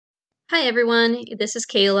Hi everyone, this is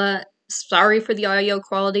Kayla. Sorry for the audio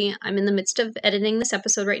quality. I'm in the midst of editing this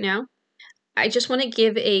episode right now. I just want to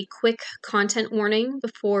give a quick content warning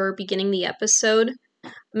before beginning the episode.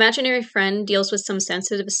 Imaginary Friend deals with some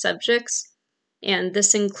sensitive subjects, and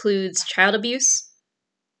this includes child abuse,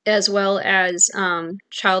 as well as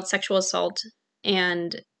child sexual assault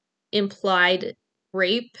and implied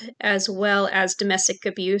rape, as well as domestic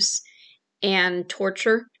abuse and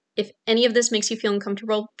torture. If any of this makes you feel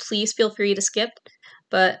uncomfortable, please feel free to skip.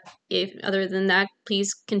 But if other than that,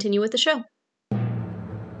 please continue with the show.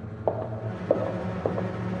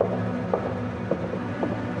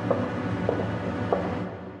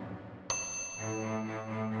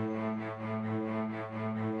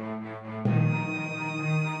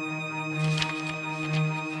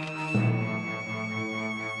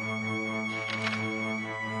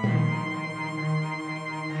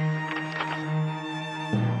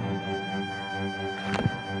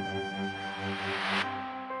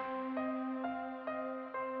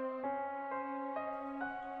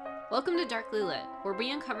 Welcome to Darkly Lit, where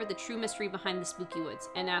we uncover the true mystery behind the spooky woods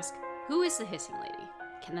and ask, who is the hissing lady?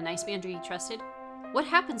 Can the nice man be trusted? What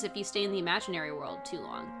happens if you stay in the imaginary world too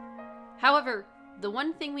long? However, the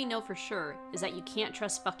one thing we know for sure is that you can't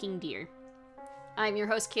trust fucking deer. I'm your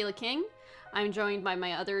host, Kayla King. I'm joined by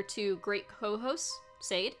my other two great co-hosts,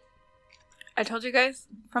 Sade. I told you guys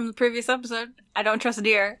from the previous episode, I don't trust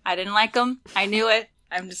deer. I didn't like them. I knew it.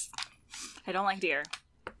 I don't like deer.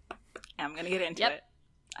 I'm gonna get into it.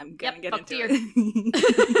 I'm gonna get into deer.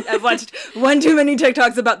 it. I've watched one too many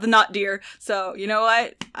TikToks about the not deer, so you know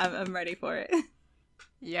what? I'm ready for it.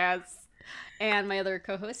 Yes. And my other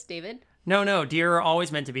co-host, David. No, deer are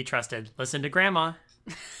always meant to be trusted. Listen to Grandma.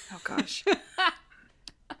 Oh gosh.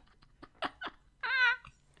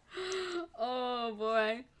 Oh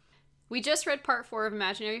boy. We just read part 4 of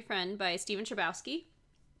Imaginary Friend by Stephen Chbosky,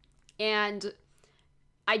 and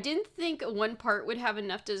I didn't think one part would have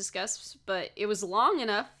enough to discuss, but it was long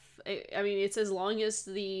enough. I mean, it's as long as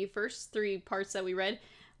the first 3 parts that we read.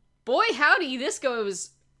 Boy, howdy, this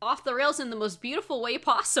goes off the rails in the most beautiful way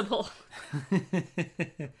possible.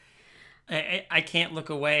 I can't look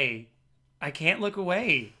away.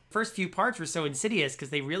 First few parts were so insidious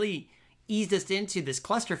because they really eased us into this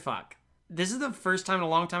clusterfuck. This is the first time in a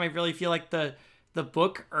long time I really feel like the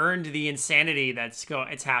book earned the insanity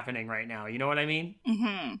it's happening right now. You know what I mean?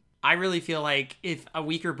 Mm-hmm. I really feel like if a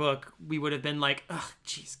weaker book, we would have been like, ugh,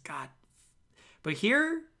 jeez, God. But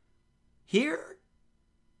here,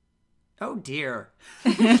 oh dear.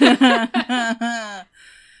 Yeah,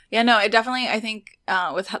 no, it definitely, I think,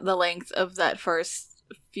 with the length of that first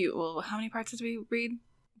few, well, how many parts did we read?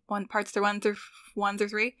 Parts through 1 through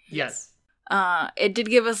 3? Yes. It did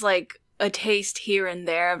give us, like, a taste here and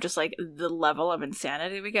there of just, like, the level of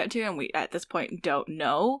insanity we get to, and we, at this point, don't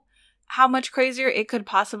know how much crazier it could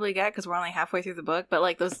possibly get, because we're only halfway through the book, but,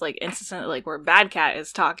 like, those, like, instances, like, where Bad Cat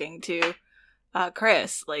is talking to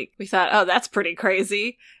Chris, like, we thought, oh, that's pretty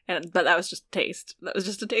crazy, but that was just a taste. That was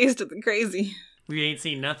just a taste of the crazy. We ain't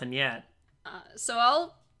seen nothing yet. So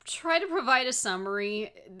I'll try to provide a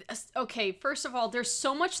summary. Okay, first of all, there's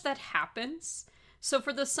so much that happens. So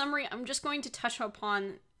for the summary, I'm just going to touch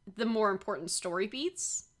upon the more important story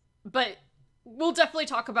beats, but we'll definitely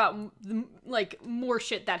talk about like more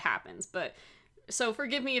shit that happens. But so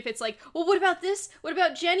forgive me if it's like, well, what about this? What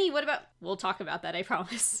about Jenny? We'll talk about that, I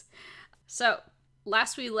promise. So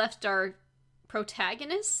last we left our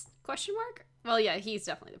protagonist, ? Well, yeah, he's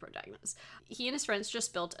definitely the protagonist. He and his friends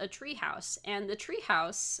just built a treehouse, and the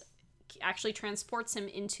treehouse actually transports him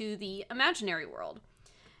into the imaginary world.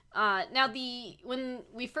 Now, when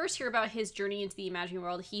we first hear about his journey into the imaginary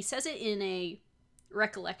world, he says it in a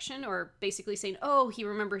recollection, or basically saying, oh, he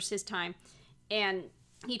remembers his time. And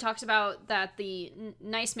he talks about that the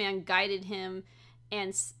nice man guided him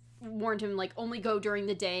and warned him, like, only go during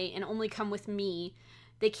the day and only come with me.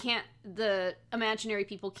 The imaginary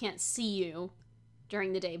people can't see you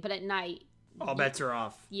during the day, but at night... All bets are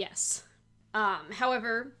off. Yes.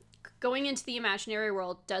 However, going into the imaginary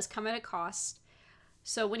world does come at a cost.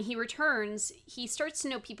 So when he returns, he starts to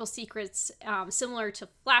know people's secrets, similar to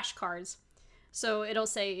flashcards. So it'll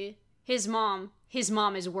say, his mom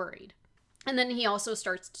is worried. And then he also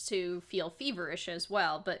starts to feel feverish as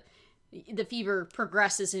well, but the fever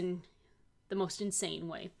progresses in the most insane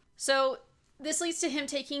way. So this leads to him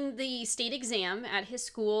taking the state exam at his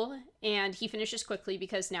school, and he finishes quickly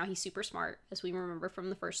because now he's super smart, as we remember from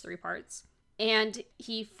the first 3 parts. And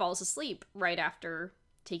he falls asleep right after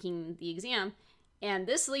taking the exam. And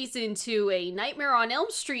this leads into a Nightmare on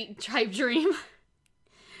Elm Street type dream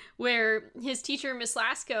where his teacher, Miss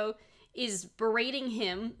Lasko, is berating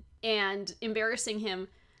him and embarrassing him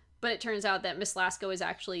But it turns out that Miss Lasco is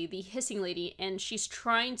actually the hissing lady, and she's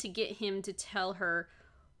trying to get him to tell her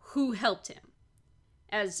who helped him,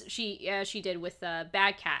 as she did with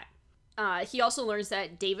Bad Cat. He also learns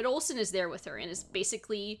that David Olson is there with her and is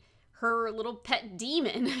basically her little pet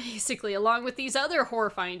demon, basically, along with these other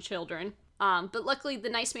horrifying children. But luckily, the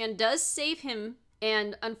nice man does save him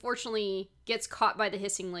and unfortunately gets caught by the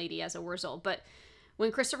hissing lady as a result. But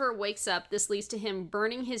when Christopher wakes up, this leads to him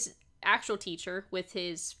burning his actual teacher with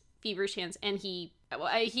his feverish hands, and he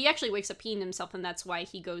actually wakes up peeing himself, and that's why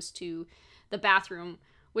he goes to the bathroom,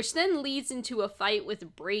 which then leads into a fight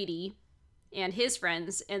with Brady and his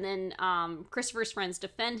friends, and then Christopher's friends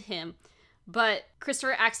defend him, but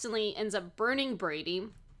Christopher accidentally ends up burning Brady,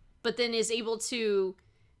 but then is able to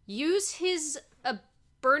use his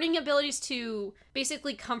burning abilities to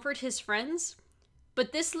basically comfort his friends.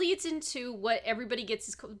 But this leads into what everybody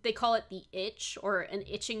gets, they call it the itch, or an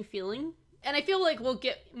itching feeling. And I feel like we'll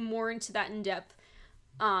get more into that in depth,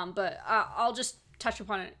 but I'll just touch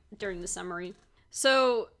upon it during the summary.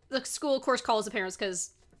 So the school, of course, calls the parents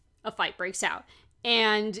because a fight breaks out.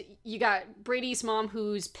 And you got Brady's mom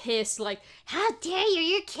who's pissed, like, how dare you,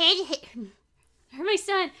 your kid hit my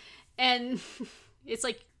son. And it's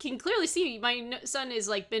like, can clearly see my son is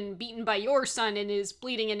like been beaten by your son and is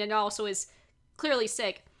bleeding and it also is clearly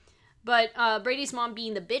sick. But Brady's mom,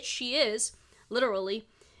 being the bitch she is, literally,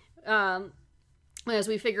 as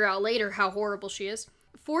we figure out later how horrible she is,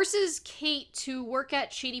 forces Kate to work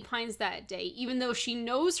at Shady Pines that day, even though she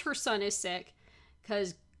knows her son is sick,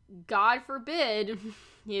 because God forbid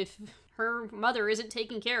if her mother isn't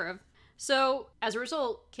taken care of. So, as a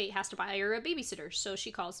result, Kate has to buy her a babysitter, so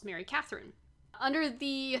she calls Mary Catherine. Under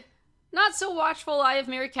the not-so-watchful eye of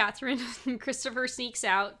Mary Catherine, Christopher sneaks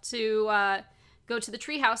out to go to the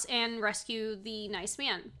treehouse and rescue the nice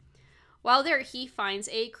man. While there, he finds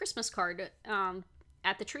a Christmas card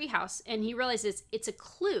at the treehouse, and he realizes it's a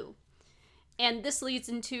clue. And this leads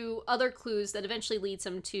into other clues that eventually leads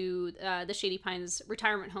him to the Shady Pines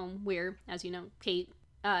retirement home, where, as you know, Kate,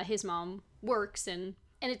 his mom, works. And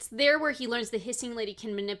it's there where he learns the hissing lady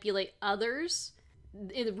can manipulate others,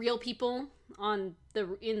 the real people in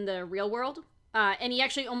the real world. And he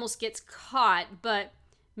actually almost gets caught, but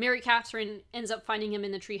Mary Catherine ends up finding him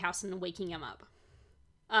in the treehouse and waking him up.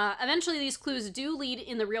 Eventually, these clues do lead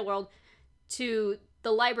in the real world to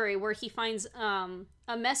the library, where he finds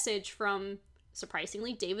a message from,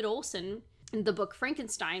 surprisingly, David Olson in the book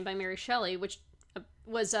Frankenstein by Mary Shelley, which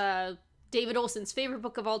was David Olson's favorite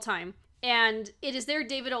book of all time. And it is there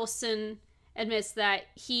David Olson admits that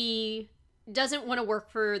he doesn't want to work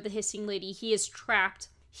for the hissing lady. He is trapped.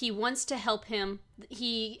 He wants to help him.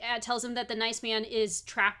 He tells him that the nice man is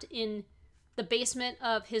trapped in the basement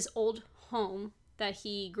of his old home that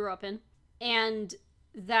he grew up in, and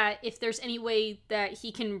that if there's any way that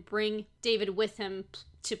he can bring David with him,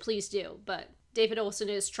 to please do. But David Olson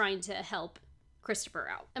is trying to help Christopher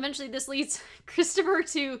out. Eventually, this leads Christopher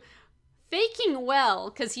to faking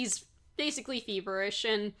well, because he's basically feverish,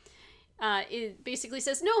 and it basically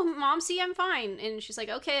says, no, Mom, see, I'm fine. And she's like,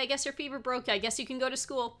 okay, I guess your fever broke. I guess you can go to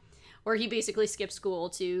school. Or he basically skips school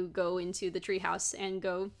to go into the treehouse and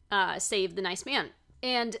go save the nice man.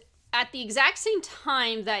 And at the exact same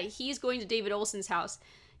time that he's going to David Olson's house,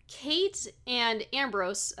 Kate and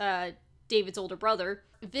Ambrose, David's older brother,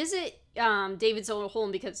 visit David's old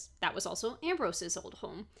home, because that was also Ambrose's old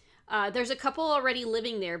home. There's a couple already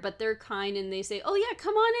living there, but they're kind and they say, oh yeah,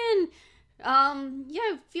 come on in.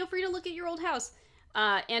 Yeah, feel free to look at your old house.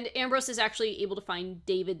 And Ambrose is actually able to find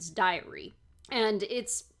David's diary. And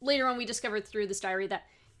it's later on we discovered through this diary that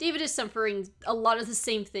David is suffering a lot of the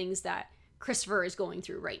same things that Christopher is going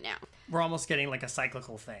through right now. We're almost getting like a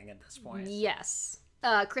cyclical thing at this point. Yes.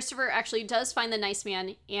 Christopher actually does find the nice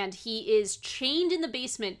man, and he is chained in the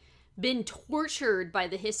basement, been tortured by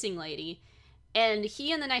the hissing lady, and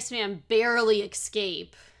he and the nice man barely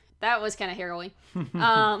escape. That was kind of harrowing.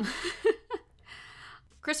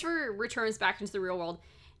 Christopher returns back into the real world,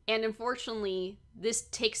 and unfortunately, this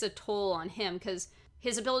takes a toll on him, because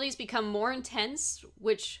his abilities become more intense,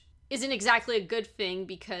 which isn't exactly a good thing,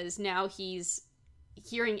 because now he's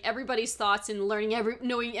hearing everybody's thoughts and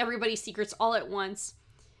knowing everybody's secrets all at once,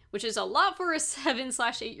 which is a lot for a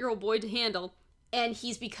 7/8-year-old boy to handle. And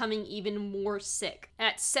he's becoming even more sick.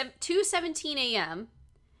 At 2:17 a.m.,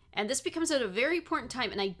 and this becomes at a very important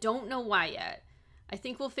time, and I don't know why yet. I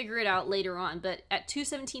think we'll figure it out later on, but at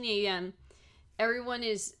 2:17 a.m., everyone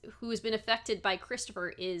who has been affected by Christopher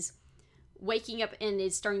is waking up and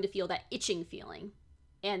is starting to feel that itching feeling.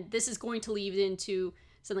 And this is going to lead into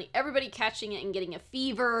suddenly everybody catching it and getting a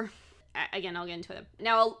fever. Again, I'll get into it.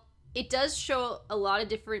 Now, It does show a lot of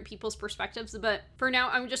different people's perspectives, but for now,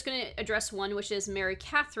 I'm just going to address one, which is Mary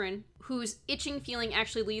Catherine, whose itching feeling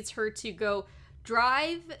actually leads her to go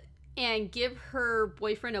drive and give her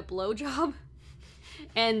boyfriend a blowjob.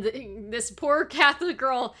 And this poor Catholic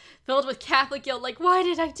girl, filled with Catholic guilt, like, why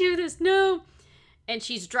did I do this? No. And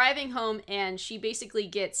she's driving home, and she basically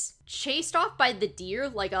gets chased off by the deer,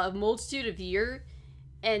 like a multitude of deer,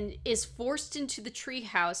 and is forced into the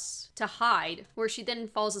treehouse to hide, where she then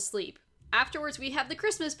falls asleep. Afterwards, we have the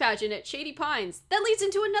Christmas pageant at Shady Pines. That leads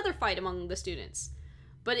into another fight among the students.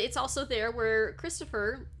 But it's also there where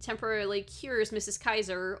Christopher temporarily cures Mrs.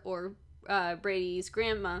 Kaiser, or Brady's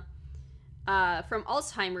grandma, from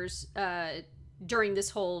Alzheimer's during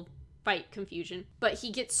this whole fight confusion. But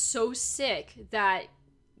he gets so sick that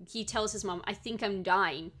he tells his mom, I think I'm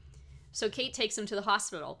dying. So Kate takes him to the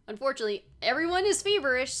hospital. Unfortunately, everyone is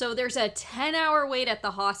feverish, so there's a 10-hour wait at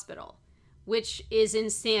the hospital, which is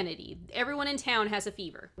insanity. Everyone in town has a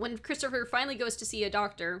fever. When Christopher finally goes to see a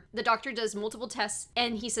doctor, the doctor does multiple tests,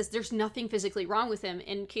 and he says there's nothing physically wrong with him.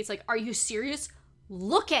 And Kate's like, are you serious?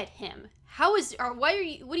 Look at him. What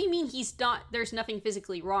do you mean there's nothing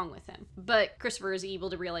physically wrong with him? But Christopher is able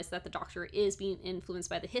to realize that the doctor is being influenced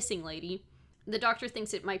by the hissing lady. The doctor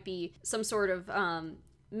thinks it might be some sort of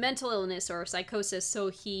mental illness or psychosis, so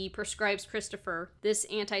he prescribes Christopher this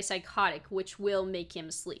antipsychotic, which will make him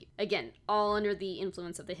sleep. Again, all under the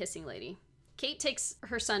influence of the hissing lady. Kate takes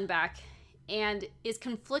her son back and is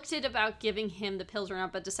conflicted about giving him the pills or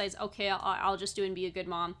not, but decides, okay, I'll just do it and be a good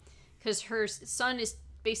mom. Because her son is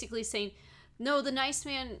basically saying, no, the nice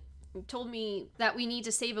man told me that we need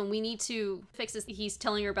to save him. We need to fix this. He's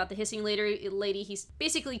telling her about the hissing lady. He's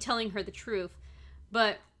basically telling her the truth.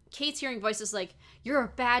 But Kate's hearing voices like, you're a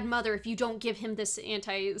bad mother if you don't give him this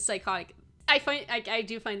antipsychotic. I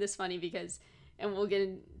do find this funny because, and we'll get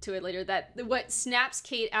into it later, that what snaps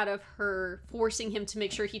Kate out of her forcing him to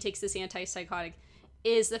make sure he takes this antipsychotic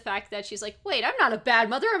is the fact that she's like, wait, I'm not a bad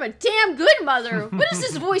mother, I'm a damn good mother. What is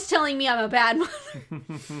this voice telling me I'm a bad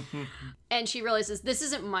mother? And she realizes, this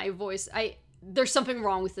isn't my voice. There's something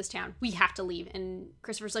wrong with this town. We have to leave. And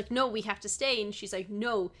Christopher's like, no, we have to stay. And she's like,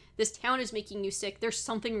 no, this town is making you sick. There's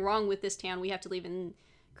something wrong with this town. We have to leave. And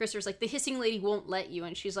Christopher's like, the hissing lady won't let you.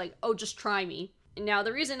 And she's like, oh, just try me. And now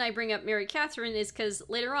the reason I bring up Mary Catherine is because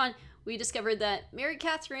later on, we discovered that Mary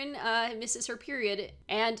Catherine misses her period.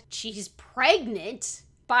 And she's pregnant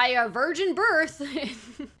by a virgin birth.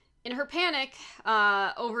 In her panic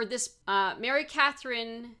over this, Mary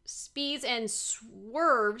Catherine speeds and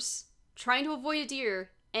swerves, trying to avoid a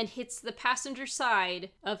deer, and hits the passenger side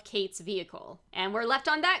of Kate's vehicle. And we're left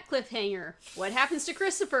on that cliffhanger. What happens to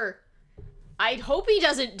Christopher? I'd hope he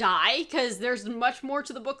doesn't die, because there's much more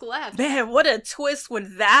to the book left. Man, what a twist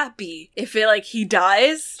would that be if he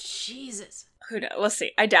dies? Jesus. Who knows? We'll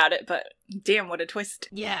see. I doubt it, but damn, what a twist.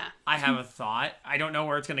 Yeah. I have a thought. I don't know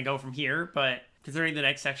where it's going to go from here, but considering the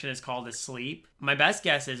next section is called Asleep, my best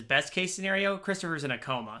guess is best case scenario, Christopher's in a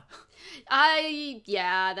coma.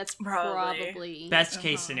 Yeah, that's probably best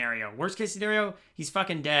case scenario. Worst case scenario, he's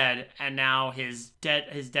fucking dead, and now his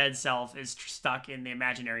dead self is stuck in the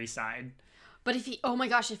imaginary side. But if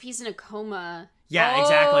he's in a coma. Yeah,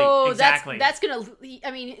 exactly. That's gonna,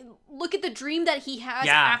 look at the dream that he has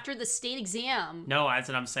after the state exam. No, that's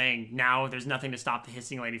what I'm saying. Now there's nothing to stop the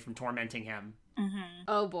hissing lady from tormenting him. Mm-hmm.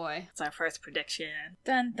 Oh boy. It's our first prediction.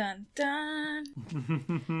 Dun, dun, dun.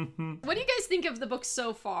 What do you guys think of the book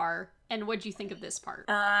so far? And what do you think of this part?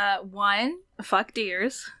 One, fuck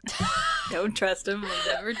deers. Don't trust them.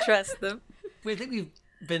 We'll never trust them. I think we've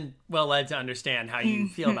been well led to understand how you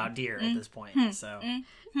feel about deer at this point. So,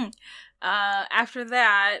 after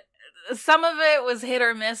that, some of it was hit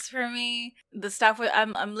or miss for me. The stuff with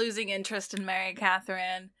I'm losing interest in Mary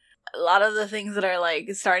Catherine. A lot of the things that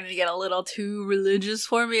are starting to get a little too religious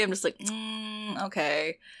for me, I'm just like,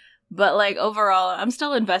 okay. But overall, I'm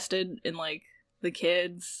still invested in the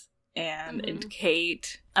kids and in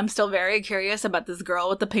Kate. I'm still very curious about this girl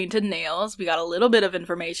with the painted nails. We got a little bit of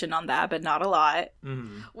information on that, but not a lot.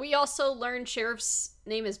 Mm-hmm. We also learned Sheriff's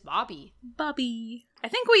name is Bobby. Bobby. I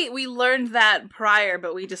think we learned that prior,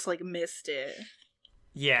 but we just missed it.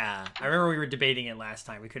 Yeah, I remember we were debating it last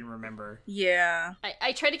time. We couldn't remember. Yeah.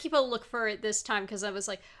 I tried to keep a look for it this time because I was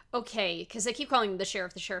like, okay, because I keep calling him the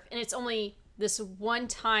sheriff, and it's only this one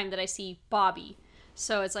time that I see Bobby.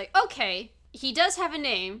 So it's like, okay, he does have a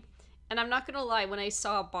name, and I'm not going to lie, when I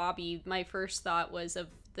saw Bobby, my first thought was of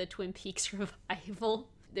the Twin Peaks revival.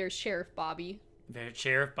 There's Sheriff Bobby. There's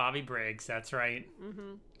Sheriff Bobby Briggs, that's right.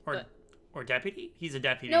 Mm-hmm. Or deputy? He's a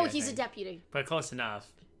deputy. No, he's a deputy. But close enough.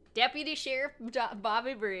 Deputy Sheriff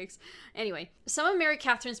Bobby Briggs. Anyway, some of Mary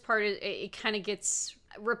Catherine's part, it kind of gets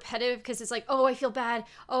repetitive because it's like, oh, I feel bad.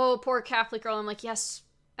 Oh, poor Catholic girl. I'm like, yes,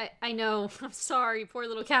 I know. I'm sorry, poor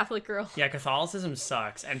little Catholic girl. Yeah, Catholicism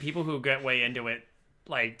sucks, and people who get way into it,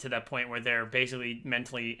 like to that point where they're basically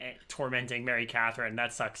mentally tormenting Mary Catherine,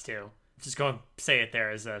 that sucks too. Just go and say it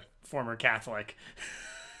there as a former Catholic.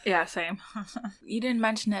 Yeah, same. You didn't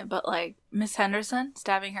mention it, but like Miss Henderson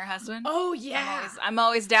stabbing her husband. Oh yeah, I'm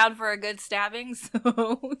always down for a good stabbing.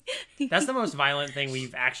 So That's the most violent thing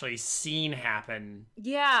we've actually seen happen.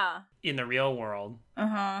 Yeah. In the real world.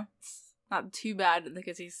 It's not too bad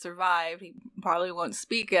because he survived. He probably won't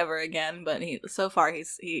speak ever again, but he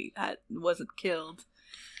wasn't killed.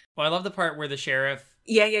 Well, I love the part where the sheriff.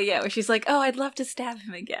 Yeah. Where she's like, "Oh, I'd love to stab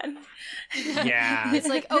him again." Yeah. It's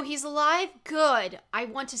like, oh, he's alive? Good. I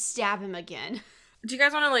want to stab him again. Do you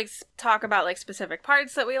guys want to like talk about like specific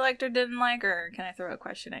parts that we liked or didn't like, or can I throw a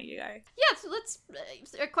question at you guys? Yeah, so let's.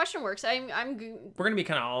 A question works. We're gonna be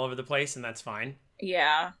kind of all over the place, and that's fine.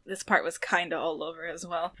 Yeah, this part was kind of all over as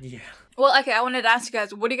well. Yeah. Well, okay, I wanted to ask you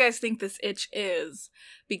guys, what do you guys think this itch is?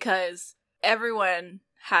 Because everyone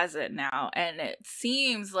has it now, and it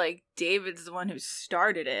seems like David's the one who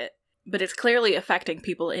started it, but it's clearly affecting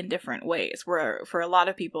people in different ways, where for a lot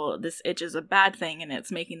of people this itch is a bad thing and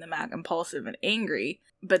it's making them act impulsive and angry,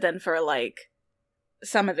 but then for like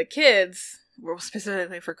some of the kids, well,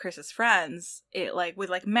 specifically for Chris's friends, it like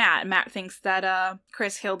with like Matt thinks that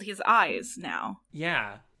Chris healed his eyes now.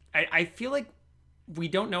 Yeah. I feel like we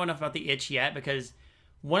don't know enough about the itch yet, because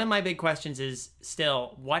one of my big questions is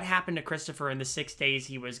still, what happened to Christopher in the 6 days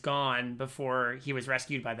he was gone before he was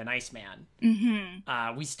rescued by the nice man?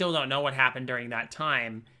 Mm-hmm. We still don't know what happened during that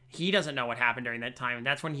time. He doesn't know what happened during that time. And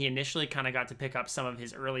that's when he initially kind of got to pick up some of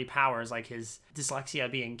his early powers, like his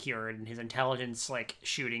dyslexia being cured and his intelligence like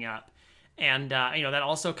shooting up. And, that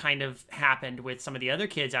also kind of happened with some of the other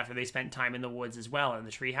kids after they spent time in the woods as well, in the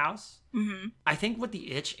treehouse. Mm-hmm. I think what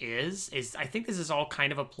the itch is I think this is all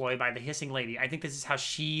kind of a ploy by the hissing lady. I think this is how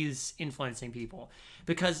she's influencing people.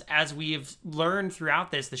 Because as we've learned throughout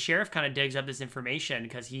this, the sheriff kind of digs up this information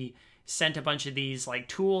because he sent a bunch of these like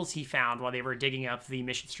tools he found while they were digging up the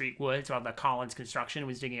Mission Street woods, while the Collins construction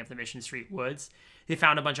was digging up the Mission Street woods. They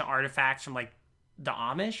found a bunch of artifacts from like the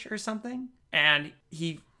Amish or something. And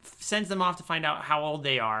he sends them off to find out how old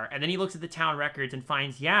they are. And then he looks at the town records and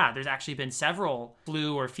finds, there's actually been several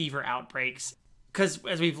flu or fever outbreaks. Because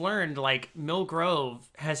as we've learned, like Mill Grove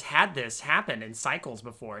has had this happen in cycles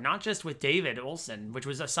before, not just with David Olson, which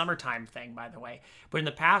was a summertime thing, by the way. But in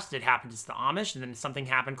the past, it happened to the Amish, and then something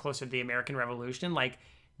happened closer to the American Revolution. Like,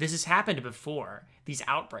 this has happened before, these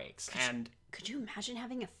outbreaks. Could you imagine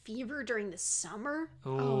having a fever during the summer?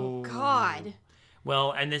 Ooh. Oh, God.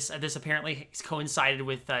 Well, and this apparently coincided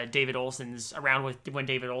with David Olson's, around with when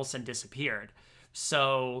David Olson disappeared.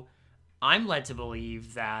 So I'm led to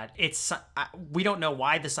believe that we don't know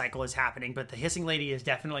why the cycle is happening, but the hissing lady is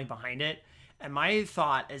definitely behind it. And my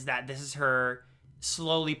thought is that this is her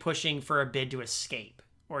slowly pushing for a bid to escape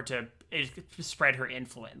or to spread her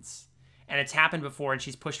influence. And it's happened before, and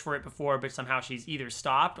she's pushed for it before, but somehow she's either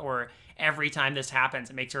stopped, or every time this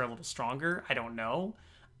happens, it makes her a little stronger. I don't know.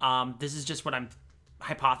 This is just what I'm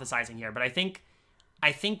hypothesizing here, but I think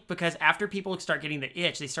because after people start getting the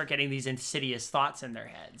itch, they start getting these insidious thoughts in their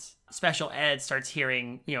heads. Special Ed starts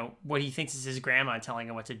hearing, what he thinks is his grandma telling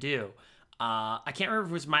him what to do. I can't remember if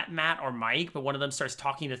it was Matt or Mike, but one of them starts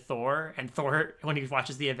talking to Thor, and Thor, when he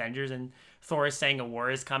watches the Avengers, and Thor is saying a war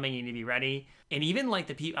is coming, you need to be ready. And even like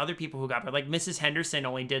the other people who got, like Mrs. Henderson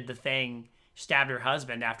only did the thing, stabbed her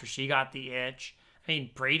husband after she got the itch. I mean,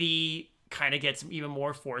 Brady kind of gets even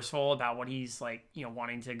more forceful about what he's like,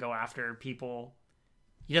 wanting to go after people.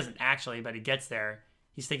 He doesn't actually, but he gets there.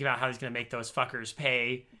 He's thinking about how he's going to make those fuckers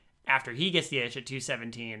pay after he gets the itch at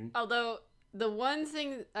 217. Although, the one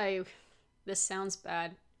thing this sounds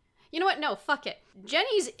bad. You know what? No, fuck it.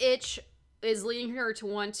 Jenny's itch is leading her to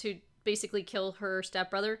want to basically kill her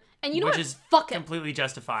stepbrother. And you know Which what? is fuck him. Completely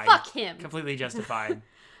justified. Fuck him. Completely justified.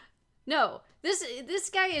 No, this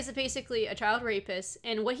guy is basically a child rapist,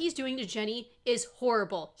 and what he's doing to Jenny is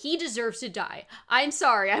horrible. He deserves to die. I'm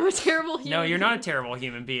sorry, I'm a terrible human No, you're being. not a terrible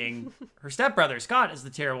human being. Her stepbrother, Scott, is the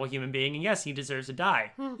terrible human being, and yes, he deserves to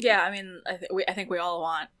die. Yeah, I mean, I think we all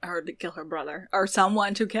want her to kill her brother, or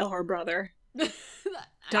someone to kill her brother.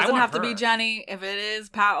 Doesn't have to be Jenny. If it is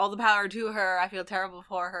all the power to her, I feel terrible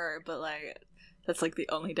for her, but like that's like the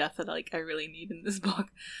only death that like I really need in this book.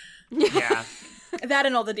 Yeah. That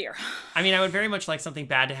and all the deer. I mean, I would very much like something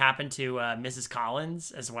bad to happen to Mrs.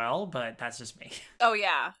 Collins as well, but that's just me. Oh,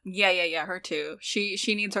 yeah. Yeah, her too. She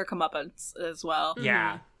needs her comeuppance as well.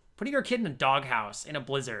 Yeah. Putting her kid in a doghouse in a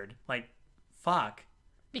blizzard. Like, fuck.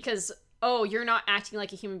 Because oh, you're not acting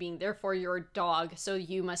like a human being, therefore you're a dog, so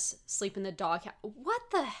you must sleep in the doghouse. What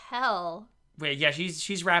the hell? Wait, yeah,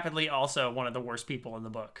 she's rapidly also one of the worst people in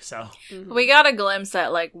the book. So We got a glimpse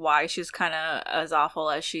at like why she's kind of as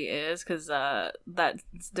awful as she is, because that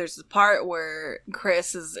there's a part where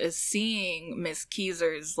Chris is seeing Miss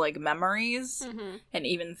Keezer's like memories, and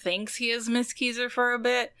even thinks he is Miss Keezer for a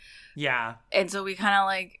bit. yeah, And so we kind of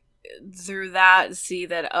like through that see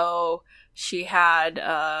that, oh, she had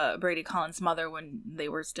Brady Collins' mother when they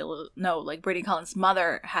were still Brady Collins'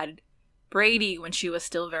 mother had Brady when she was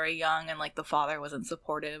still very young, and like the father wasn't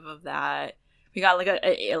supportive of that. We got like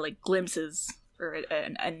a like glimpses or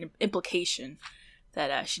an implication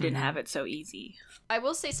that she didn't have it so easy. I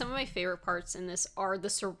will say some of my favorite parts in this are the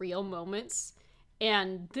surreal moments,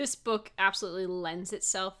 and this book absolutely lends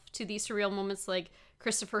itself to these surreal moments, like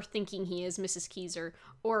Christopher thinking he is Mrs. Keezer,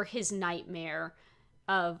 or his nightmare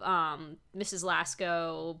of Mrs.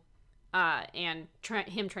 Lasco and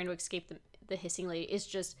him trying to escape the hissing lady. Is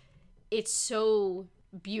just, it's so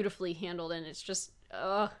beautifully handled, and it's just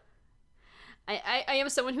I am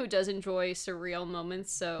someone who does enjoy surreal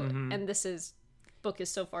moments, so and this book is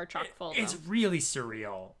so far chock full. It's really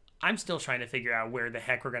surreal. I'm still trying to figure out where the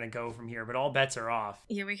heck we're gonna go from here, but all bets are off.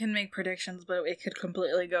 Yeah, we can make predictions, but it could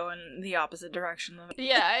completely go in the opposite direction.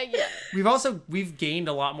 Yeah. We've gained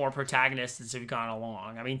a lot more protagonists as we've gone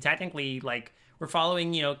along. I mean, technically, like, we're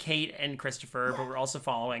following, Kate and Christopher, but we're also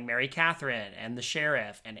following Mary Catherine and the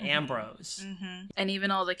sheriff and Ambrose. And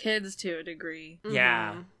even all the kids to a degree.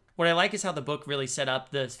 Yeah. What I like is how the book really set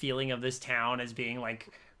up the feeling of this town as being, like,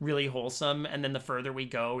 really wholesome, and then the further we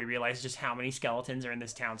go, we realize just how many skeletons are in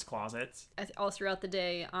this town's closets. All throughout the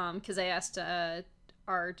day, because I asked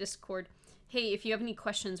our Discord, hey, if you have any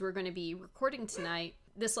questions, we're going to be recording tonight.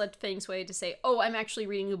 This led Feng Shui to say, oh, I'm actually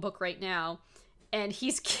reading a book right now. And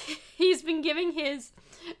he's been giving his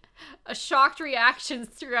shocked reactions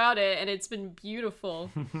throughout it, and it's been beautiful.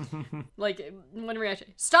 Like, one reaction,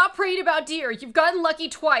 stop praying about deer. You've gotten lucky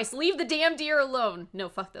twice. Leave the damn deer alone. No,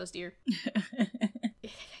 fuck those deer.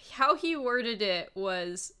 How he worded it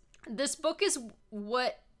was, this book is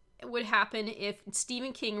what would happen if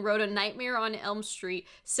Stephen King wrote A Nightmare on Elm Street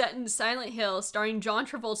set in Silent Hill starring John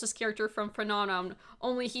Travolta's character from Phenomenon,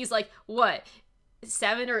 only he's like, what,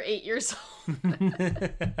 7 or 8 years old?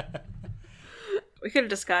 We could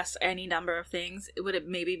discuss any number of things. Would it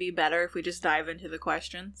maybe be better if we just dive into the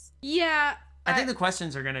questions? Yeah. I think the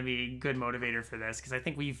questions are going to be a good motivator for this, because I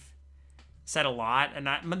think we've said a lot, and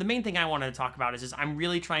the main thing I wanted to talk about is I'm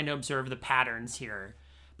really trying to observe the patterns here,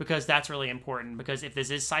 because that's really important, because if this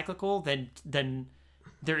is cyclical, then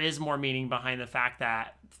there is more meaning behind the fact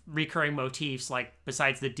that recurring motifs, like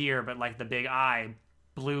besides the deer, but like the big eye,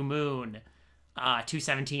 blue moon,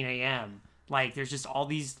 2:17 a.m., like there's just all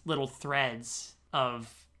these little threads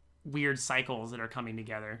of weird cycles that are coming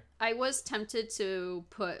together. I was tempted to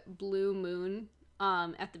put blue moon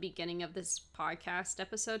at the beginning of this podcast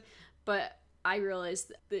episode, but I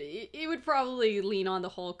realized that it would probably lean on the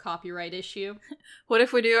whole copyright issue. What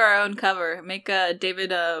if we do our own cover? Make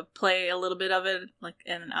David play a little bit of it,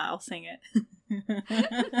 and I'll sing it.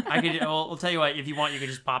 I could. I'll tell you what. If you want, you could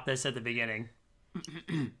just pop this at the beginning.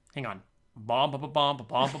 Hang on. Bomb, bomb, bomb, bomb,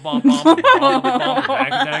 bomb, bomb, bomb, bomb, bomb,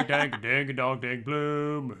 dang, dang, dang, dang, dong, dang,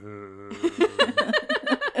 blue moon.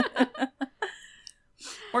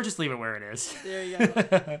 Or just leave it where it is. There you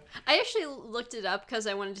go. I actually looked it up because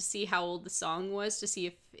I wanted to see how old the song was, to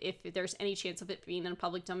see if there's any chance of it being in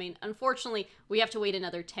public domain. Unfortunately, we have to wait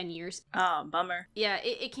another 10 years. Oh, bummer. Yeah,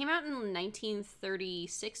 it came out in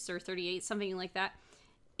 1936 or 38, something like that.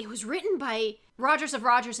 It was written by Rogers of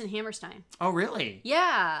Rogers and Hammerstein. Oh, really?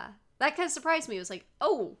 Yeah. That kind of surprised me. It was like,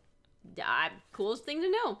 oh, coolest thing to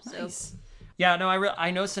know. Nice. So. Yeah, no, I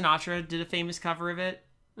know Sinatra did a famous cover of it.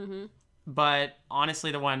 Mm-hmm. But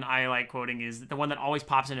honestly, the one I like quoting is the one that always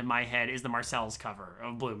pops into my head is the Marcel's cover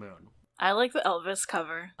of Blue Moon. I like the Elvis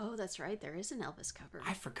cover. Oh, that's right. There is an Elvis cover.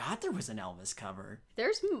 I forgot there was an Elvis cover.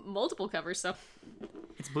 There's multiple covers, so.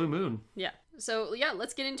 It's Blue Moon. Yeah. So, yeah,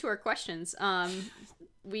 let's get into our questions.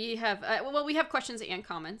 We have questions and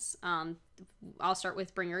comments. I'll start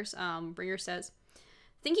with Bringers. Bringer says,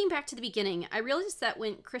 thinking back to the beginning, I realized that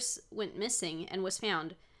when Chris went missing and was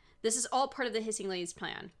found, this is all part of the Hissing Lady's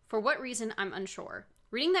plan. For what reason, I'm unsure.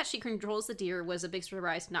 Reading that she controls the deer was a big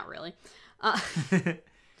surprise. Not really.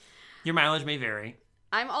 Your mileage may vary.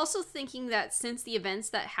 I'm also thinking that since the events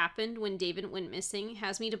that happened when David went missing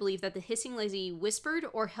has me to believe that the Hissing Lady whispered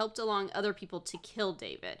or helped along other people to kill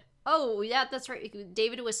David. Oh, yeah, that's right.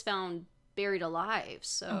 David was found buried alive,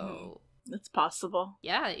 so It's possible.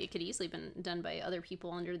 Yeah, it could easily been done by other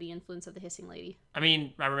people under the influence of the hissing lady. I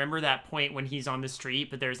mean, I remember that point when he's on the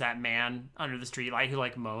street, but there's that man under the streetlight who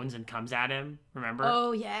like moans and comes at him. Remember?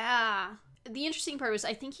 Oh, yeah. The interesting part was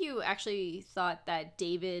I think you actually thought that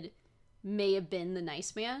David may have been the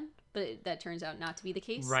nice man, but that turns out not to be the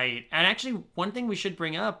case. Right. And actually, one thing we should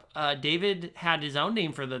bring up, David had his own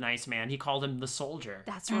name for the nice man. He called him the soldier.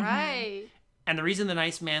 That's right. And the reason the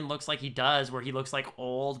nice man looks like he does, where he looks like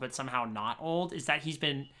old but somehow not old, is that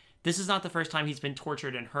this is not the first time he's been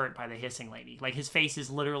tortured and hurt by the hissing lady. Like, his face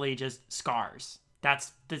is literally just scars.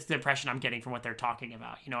 That's the impression I'm getting from what they're talking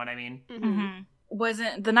about. You know what I mean?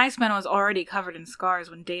 Wasn't the nice man was already covered in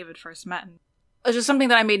scars when David first met him. It's just something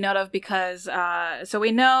that I made note of because so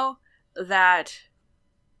we know that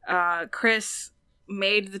Chris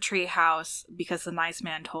made the tree house because the nice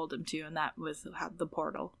man told him to, and that was the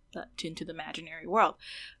portal into the imaginary world.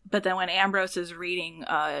 But then when Ambrose is reading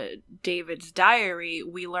David's diary,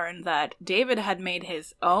 we learned that David had made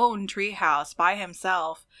his own tree house by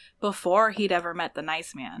himself before he'd ever met the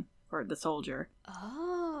nice man or the soldier.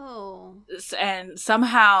 Oh. And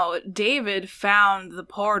somehow David found the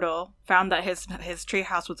portal, found that his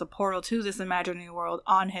treehouse was a portal to this imaginary world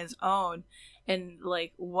on his own, and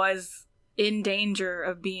like was in danger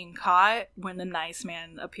of being caught when the nice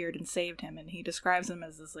man appeared and saved him. And he describes him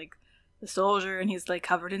as this like the soldier, and he's like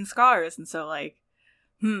covered in scars. And so like,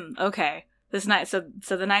 okay, this night. So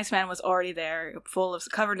the nice man was already there,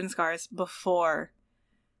 covered in scars before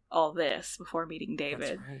all this, before meeting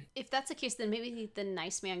David. That's right. If that's the case, then maybe the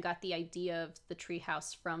nice man got the idea of the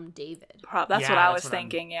treehouse from David. That's what I was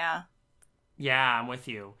thinking. Yeah, I'm with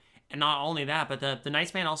you. And not only that, but the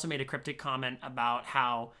nice man also made a cryptic comment about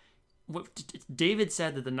how David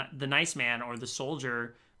said that the nice man or the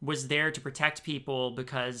soldier was there to protect people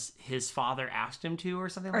because his father asked him to, or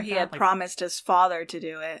something like that. Or he had promised his father to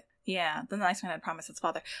do it. Yeah, the nice man had promised his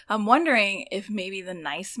father. I'm wondering if maybe the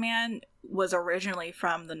nice man was originally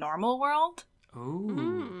from the normal world.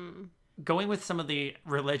 Ooh. Going with some of the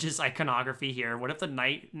religious iconography here, what if the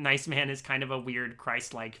nice man is kind of a weird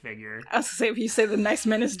Christ-like figure? I was going to say, if you say the nice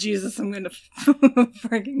man is Jesus, I'm going to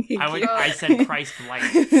freaking hate you. I said Christ-like,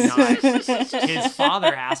 not his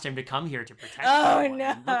father asked him to come here to protect everyone. No.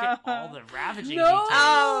 Look at all the ravaging No. details.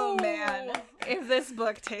 Oh, man. If this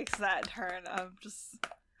book takes that turn, I'm just...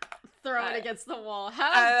 Throw it against the wall.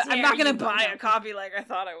 How I'm not dare going to you buy go- a copy like I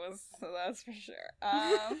thought I was, so that's for sure.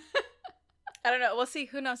 I don't know. We'll see.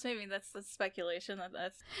 Who knows? Maybe that's speculation.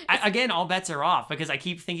 Again, all bets are off because I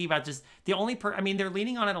keep thinking about just the only I mean, they're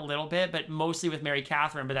leaning on it a little bit, but mostly with Mary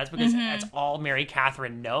Catherine. But that's because that's all Mary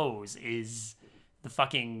Catherine knows is the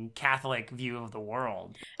fucking Catholic view of the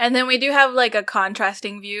world. And then we do have like a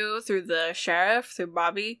contrasting view through the sheriff, through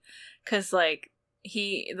Bobby, because like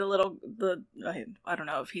I don't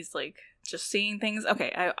know if he's like just seeing things.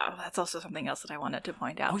 Okay, that's also something else that I wanted to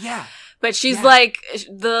point out. Oh yeah, but she's like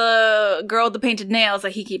the girl with the painted nails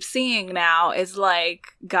that he keeps seeing now is like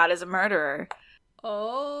God is a murderer.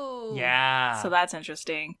 Oh. yeah. So that's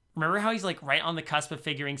interesting. Remember how he's like right on the cusp of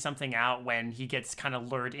figuring something out when he gets kind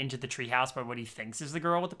of lured into the treehouse by what he thinks is the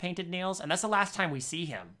girl with the painted nails, and that's the last time we see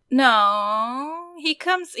him. No, he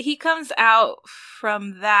comes out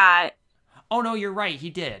from that. Oh no, you're right. He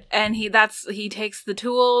did. And he takes the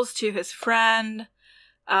tools to his friend.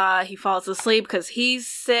 He falls asleep because he's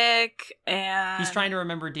sick, and He's trying to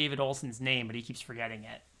remember David Olson's name, but he keeps forgetting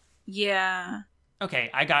it. Yeah.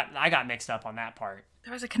 Okay, I got mixed up on that part.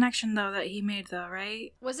 There was a connection though that he made though,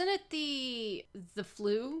 right? Wasn't it the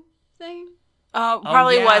flu thing?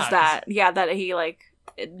 Probably yeah, was that. Yeah, that he like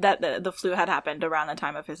that the flu had happened around the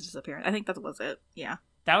time of his disappearance. I think that was it. Yeah.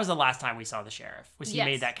 That was the last time we saw the sheriff. He Yes.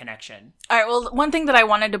 made that connection. All right, well, one thing that I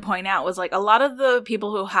wanted to point out was like a lot of the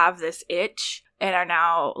people who have this itch and are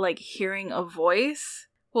now like hearing a voice.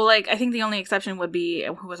 Well, like I think the only exception would be,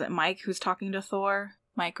 who was it, Mike, who's talking to Thor?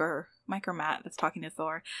 Mike or Matt that's talking to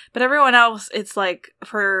Thor. But everyone else, it's like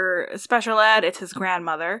for special ed, it's his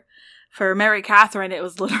grandmother. For Mary Catherine, it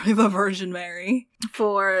was literally the Virgin Mary.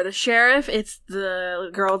 For the sheriff, it's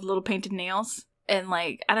the girl with the little painted nails. And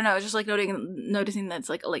like, I don't know, it's just like noticing that it's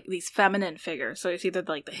like these feminine figures. So it's either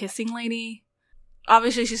like the hissing lady.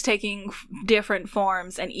 Obviously, she's taking different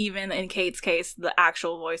forms, and even in Kate's case, the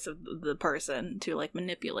actual voice of the person to like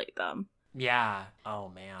manipulate them. Yeah. Oh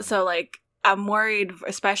man. So like, I'm worried,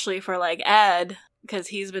 especially for like Ed, because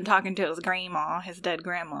he's been talking to his grandma, his dead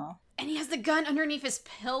grandma. And he has the gun underneath his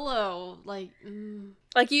pillow.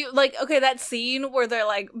 Okay, that scene where they're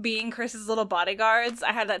like being Chris's little bodyguards,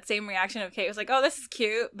 I had that same reaction of Kate. It was like, oh, this is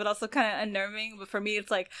cute, but also kind of unnerving. But for me, it's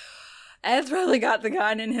like, Ed's probably got the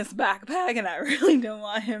gun in his backpack, and I really don't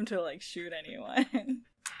want him to like shoot anyone.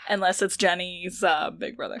 Unless it's Jenny's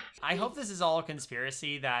big brother. I hope this is all a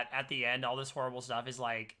conspiracy, that at the end, all this horrible stuff is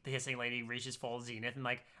like the hissing lady reaches full zenith and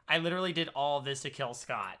like, I literally did all of this to kill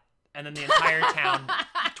Scott. And then the entire town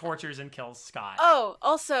tortures and kills Scott. Oh,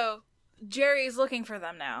 also, Jerry's looking for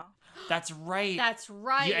them now. That's right. That's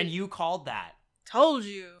right. And you called that. Told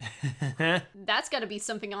you. That's got to be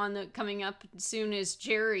something coming up soon, is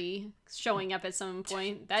Jerry showing up at some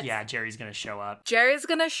point. Yeah, Jerry's going to show up. Jerry's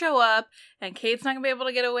gonna show up, and Kate's not gonna be able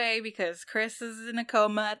to get away because Chris is in a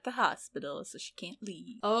coma at the hospital, so she can't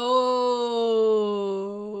leave. Oh.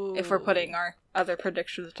 If we're putting our other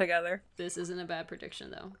predictions together. This isn't a bad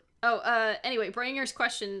prediction, though. Oh, anyway, Branger's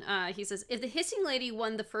question, he says, if the hissing lady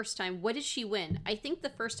won the first time, what did she win? I think the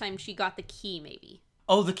first time she got the key, maybe.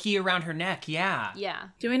 Oh, the key around her neck, yeah. Yeah.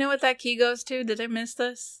 Do we know what that key goes to? Did I miss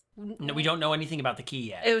this? No, we don't know anything about the key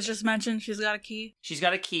yet. It was just mentioned she's got a key. She's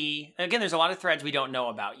got a key. Again, there's a lot of threads we don't know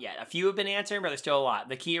about yet. A few have been answered, but there's still a lot.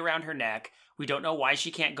 The key around her neck. We don't know why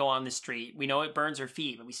she can't go on the street. We know it burns her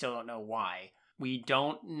feet, but we still don't know why. We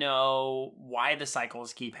don't know why the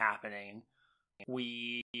cycles keep happening.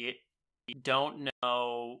 We don't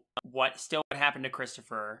know what happened to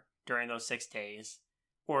Christopher during those 6 days.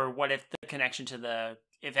 Or what if the connection to the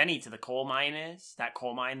coal mine is? That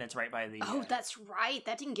coal mine that's right by the... Oh, that's right.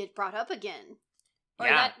 That didn't get brought up again. Or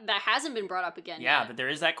Yeah. that hasn't been brought up again Yeah, yet. but there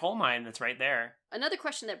is that coal mine that's right there. Another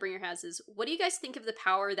question that Bringer has is, what do you guys think of the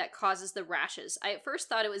power that causes the rashes? I at first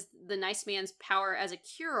thought it was the nice man's power as a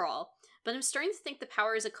cure-all, but I'm starting to think the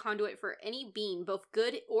power is a conduit for any being, both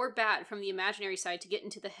good or bad, from the imaginary side to get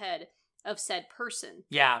into the head of said person.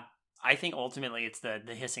 Yeah, I think ultimately it's the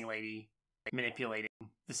hissing lady manipulating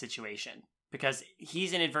the situation. Because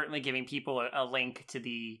he's inadvertently giving people a link to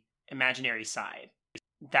the imaginary side.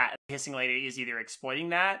 That hissing lady is either exploiting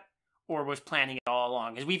that or was planning it all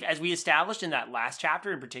along. As we established in that last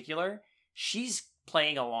chapter in particular, she's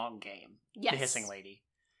playing a long game. Yes. The hissing lady.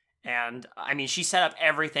 And I mean, she set up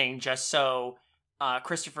everything just so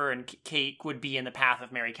Christopher and Kate would be in the path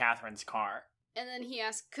of Mary Catherine's car. And then he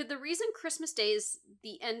asks, could the reason Christmas Day is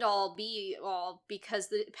the end-all, be-all because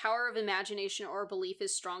the power of imagination or belief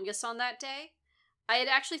is strongest on that day? I had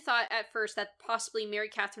actually thought at first that possibly Mary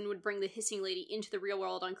Catherine would bring the hissing lady into the real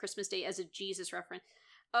world on Christmas Day as a Jesus reference.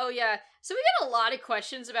 Oh, yeah. So we got a lot of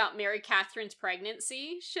questions about Mary Catherine's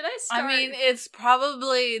pregnancy. Should I start? I mean, it's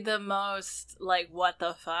probably the most, like, what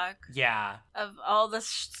the fuck Yeah. of all the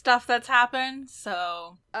stuff that's happened,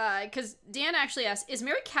 so... Because Dan actually asked, is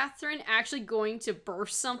Mary Catherine actually going to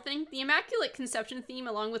birth something? The Immaculate Conception theme,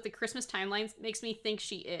 along with the Christmas timelines, makes me think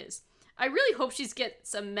she is. I really hope she's get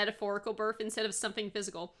some metaphorical birth instead of something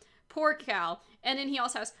physical. Poor Cal. And then he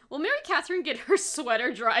also asks, will Mary Catherine get her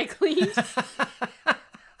sweater dry cleaned?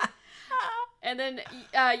 And then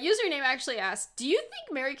username actually asked, do you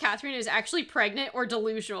think Mary Catherine is actually pregnant or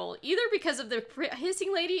delusional? Either because of the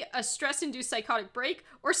hissing lady, a stress-induced psychotic break,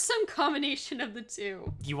 or some combination of the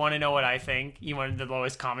two. You want to know what I think? You want the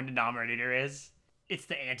lowest common denominator is? It's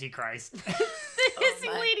the Antichrist. The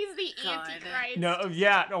hissing lady's the God. Antichrist. No,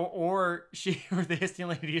 yeah, or the hissing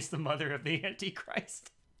lady is the mother of the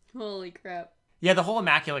Antichrist. Holy crap. Yeah, the whole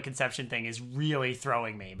Immaculate Conception thing is really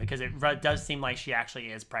throwing me because it does seem like she actually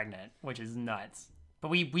is pregnant, which is nuts. But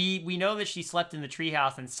we know that she slept in the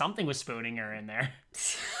treehouse and something was spooning her in there.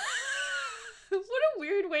 What a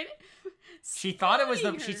weird way to... She thought it was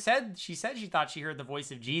Spooning she her. said she thought she heard the voice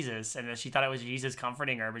of Jesus and that she thought it was Jesus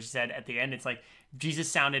comforting her, but she said at the end it's like Jesus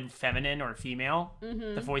sounded feminine or female.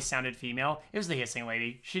 Mm-hmm. The voice sounded female. It was the hissing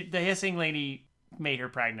lady. The hissing lady made her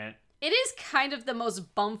pregnant. It is kind of the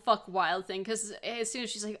most bumfuck wild thing, because as soon as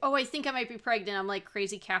she's like, oh, I think I might be pregnant, I'm like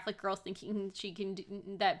crazy Catholic girl thinking she can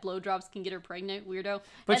that blowjobs can get her pregnant, weirdo.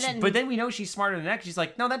 But then we know she's smarter than that. She's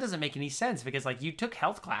like, no, that doesn't make any sense because like you took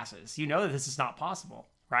health classes. You know that this is not possible,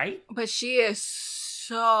 right? But she is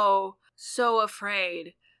so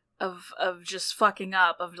afraid of just fucking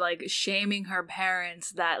up, of like shaming her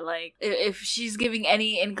parents, that like if she's giving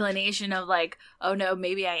any inclination of like, oh no,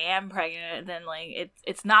 maybe I am pregnant, then like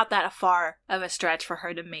it's not that far of a stretch for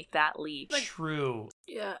her to make that leap. Like, true.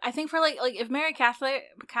 Yeah, I think for like if Mary Catholic,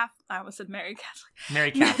 I almost said Mary Catholic.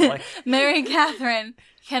 Mary Catholic. Mary Catherine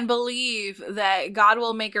can believe that God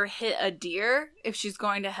will make her hit a deer if she's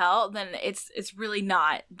going to hell, then it's really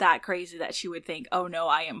not that crazy that she would think, oh no,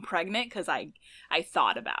 I am pregnant because I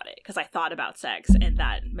thought about it, because I thought about sex and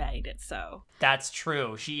that made it so. That's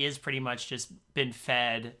true. She is pretty much just been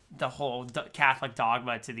fed the whole Catholic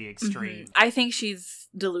dogma to the extreme. Mm-hmm. I think she's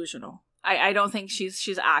delusional. I don't think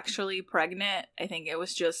she's actually pregnant. I think it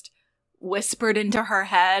was just whispered into her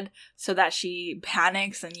head so that she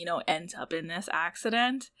panics and, ends up in this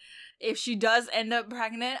accident. if she does end up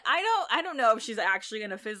pregnant, I don't know if she's actually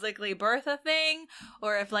gonna physically birth a thing,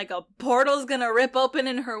 or if like a portal's gonna rip open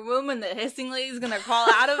in her womb and the hissing lady's gonna crawl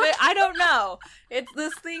out of it. I don't know. It's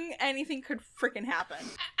this thing, anything could freaking happen.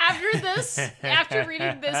 After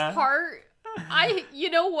reading this part, you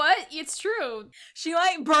know what? It's true. She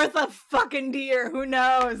might birth a fucking deer, who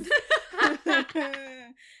knows?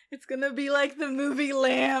 It's gonna be like the movie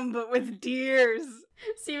Lamb, but with deers.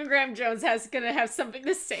 Stephen Graham Jones gonna have something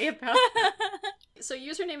to say about it. So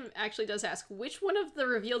username actually does ask, which one of the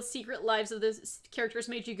revealed secret lives of the characters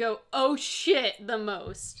made you go, oh shit, the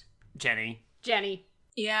most? Jenny.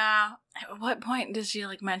 Yeah. At what point does she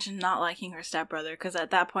like mention not liking her stepbrother? Because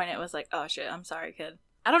at that point it was like, oh shit, I'm sorry, kid.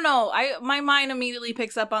 I don't know. My mind immediately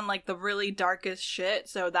picks up on like the really darkest shit,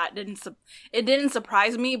 so that didn't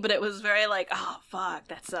surprise me, but it was very like, oh fuck,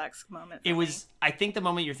 that sucks moment. It was. I think the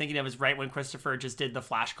moment you're thinking of is right when Christopher just did the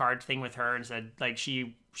flashcard thing with her and said like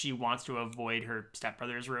she wants to avoid her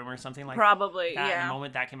stepbrother's room or something like probably that. Yeah. The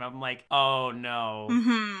moment that came up, I'm like, oh no.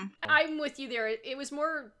 Mm-hmm. I'm with you there. It was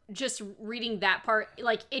more just reading that part.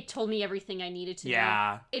 Like it told me everything I needed to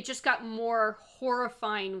know. It just got more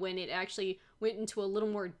horrifying when it actually went into a little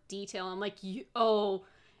more detail. I'm like,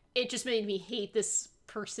 it just made me hate this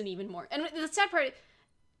person even more. And the sad part,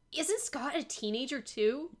 isn't Scott a teenager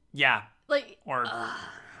too? Yeah. Like, or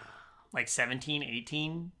like 17,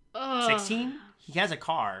 18, 16? He has a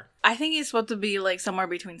car. I think he's supposed to be like somewhere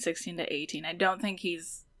between 16 to 18. I don't think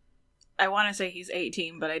I want to say he's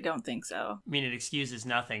 18, but I don't think so. I mean, it excuses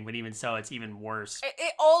nothing, but even so, it's even worse.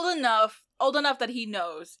 Old enough that he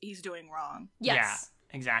knows he's doing wrong. Yes. Yeah.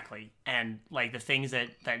 Exactly. And like the things that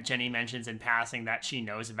Jenny mentions in passing that she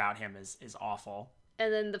knows about him is awful.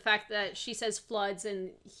 And then the fact that she says floods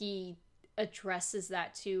and he addresses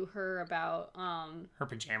that to her about her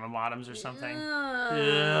pajama bottoms or something.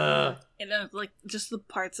 And then like just the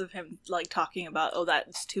parts of him like talking about, oh,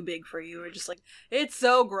 that's too big for you, or just like, it's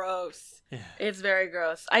so gross. Yeah. It's very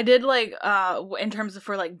gross. I did like in terms of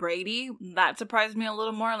for like Brady, that surprised me a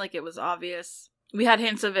little more. Like it was obvious. We had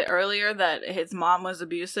hints of it earlier that his mom was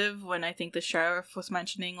abusive when I think the sheriff was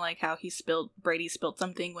mentioning like how Brady spilled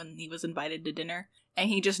something when he was invited to dinner. And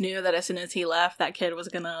he just knew that as soon as he left, that kid was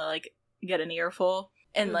gonna like get an earful.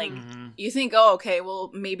 And like, you think, oh, okay,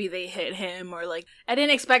 well, maybe they hit him, or like, I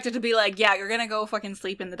didn't expect it to be like, yeah, you're gonna go fucking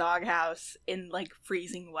sleep in the doghouse in like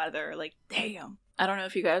freezing weather. Like, damn. I don't know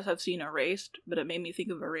if you guys have seen Erased, but it made me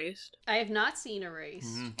think of Erased. I have not seen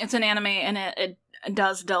Erased. Mm-hmm. It's an anime, and it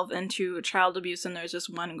does delve into child abuse, and there's this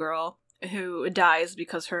one girl who dies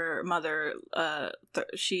because her mother,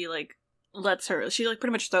 she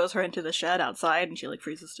pretty much throws her into the shed outside, and she like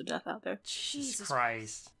freezes to death out there. Jesus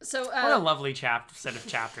Christ. So, what a lovely set of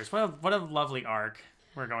chapters. What a lovely arc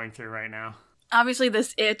we're going through right now. Obviously,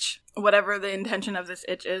 this itch, whatever the intention of this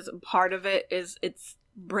itch is, part of it is it's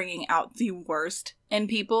bringing out the worst in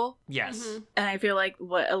people. Yes. Mm-hmm. And I feel like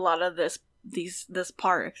what a lot of this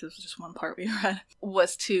part, because it was just one part we read,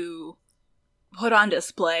 was to put on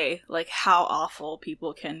display like how awful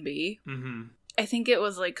people can be. Mm-hmm. I think it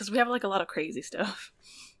was like, because we have like a lot of crazy stuff.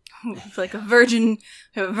 It's like a virgin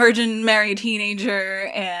married teenager,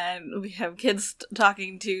 and we have kids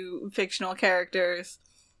talking to fictional characters.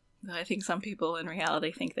 I think some people in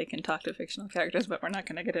reality think they can talk to fictional characters, but we're not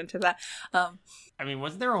going to get into that. I mean,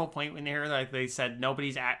 wasn't there a whole point in here like they said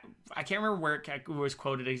nobody's I can't remember where it was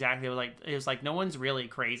quoted exactly. It was like no one's really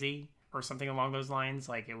crazy or something along those lines.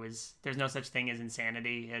 Like there's no such thing as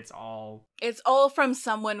insanity. It's all from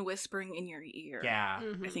someone whispering in your ear. Yeah.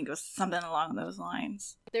 Mm-hmm. I think it was something along those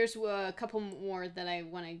lines. There's a couple more that I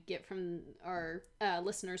want to get from our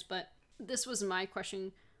listeners, but this was my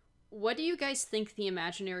question. What do you guys think the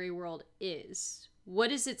imaginary world is? What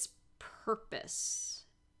is its purpose?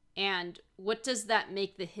 And what does that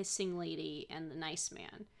make the hissing lady and the nice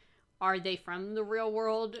man? Are they from the real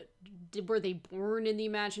world? Were they born in the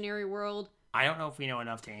imaginary world? I don't know if we know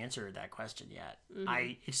enough to answer that question yet.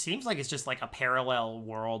 Mm-hmm. It seems like it's just like a parallel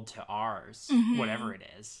world to ours, whatever it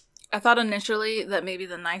is. I thought initially that maybe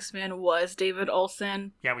the nice man was David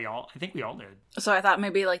Olsen. Yeah, I think we all did. So I thought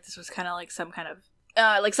maybe like this was kind of like some kind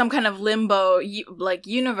of limbo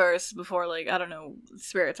universe before, like, I don't know,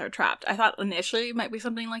 spirits are trapped. I thought initially it might be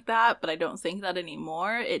something like that, but I don't think that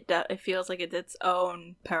anymore. It feels like it's its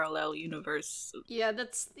own parallel universe. Yeah,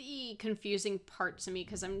 that's the confusing part to me,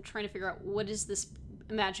 because I'm trying to figure out what is this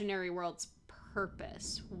imaginary world's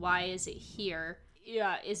purpose? Why is it here?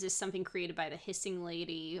 Yeah, is this something created by the hissing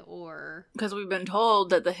lady, or... Because we've been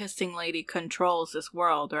told that the hissing lady controls this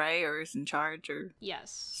world, right? Or is in charge, or...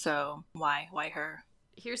 Yes. So, why her?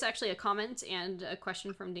 Here's actually a comment and a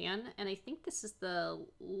question from Dan, and I think this is the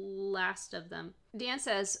last of them. Dan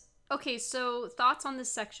says, Okay, so thoughts on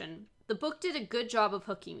this section. The book did a good job of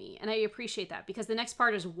hooking me, and I appreciate that because the next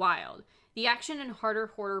part is wild. The action and harder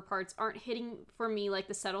horror parts aren't hitting for me like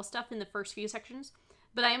the subtle stuff in the first few sections,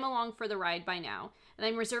 but I am along for the ride by now, and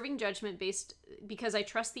I'm reserving judgment based because I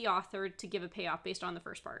trust the author to give a payoff based on the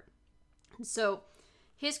first part. So,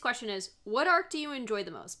 his question is, what arc do you enjoy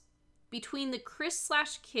the most? Between the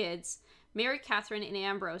Chris/kids, Mary Catherine, and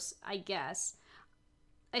Ambrose, I guess.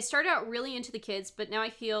 I started out really into the kids, but now I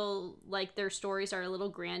feel like their stories are a little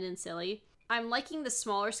grand and silly. I'm liking the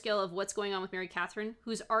smaller scale of what's going on with Mary Catherine,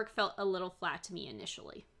 whose arc felt a little flat to me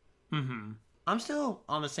initially. Mm-hmm. I'm still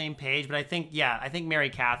on the same page, but I think Mary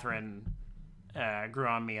Catherine grew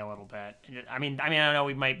on me a little bit. I mean, I know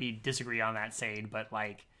we might be disagree on that, Sade, but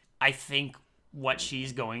like, I think what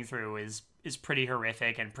she's going through is pretty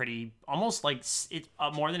horrific and pretty almost like it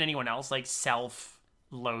more than anyone else, like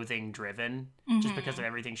self-loathing driven, just because of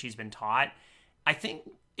everything she's been taught. I think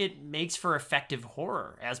it makes for effective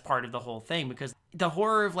horror as part of the whole thing, because the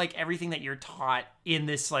horror of like everything that you're taught in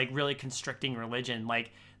this like really constricting religion,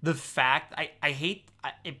 like the fact I hate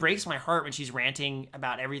it breaks my heart when she's ranting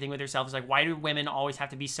about everything with herself. It's like, why do women always have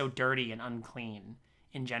to be so dirty and unclean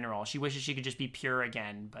in general? She wishes she could just be pure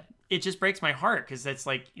again, but it just breaks my heart because that's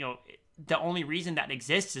like, you know, the only reason that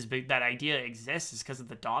exists is that idea exists is because of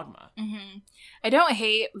the dogma. I don't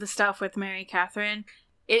hate the stuff with Mary Catherine.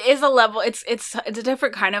 It is a level, it's a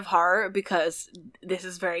different kind of horror because this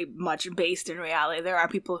is very much based in reality. There are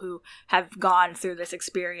people who have gone through this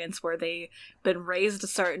experience where they've been raised a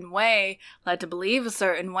certain way, led to believe a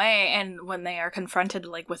certain way, and when they are confronted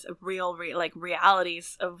like with real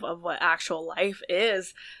realities of what actual life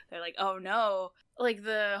is, they're like, oh no. Like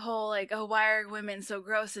the whole like, oh, why are women so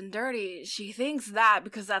gross and dirty? She thinks that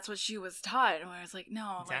because that's what she was taught. And I was like,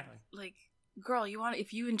 no, exactly. Like girl,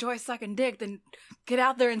 if you enjoy sucking dick, then get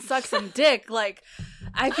out there and suck some dick. Like,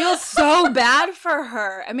 I feel so bad for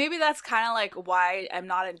her. And maybe that's kind of like why I'm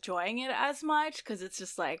not enjoying it as much, because it's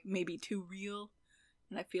just like maybe too real.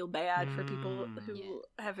 And I feel bad for people who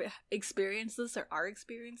have experienced this or are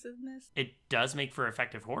experiencing this. It does make for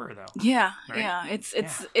effective horror, though. Yeah, right? Yeah.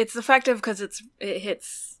 It's effective because it's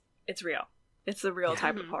real. It's the real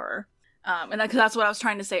type of horror. And that's what I was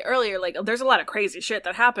trying to say earlier. Like, there's a lot of crazy shit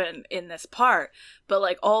that happened in this part, but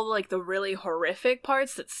like all like the really horrific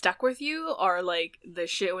parts that stuck with you are like the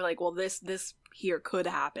shit where like, well, this here could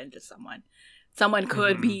happen to someone. Someone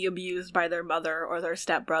could be abused by their mother or their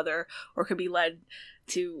stepbrother, or could be led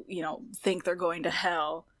to, you know, think they're going to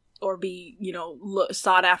hell, or be, you know,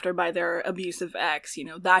 sought after by their abusive ex. You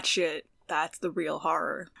know, that shit, that's the real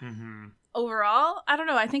horror. Overall, I don't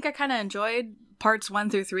know. I think I kind of enjoyed parts 1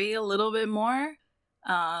 through 3 a little bit more.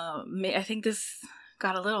 I think this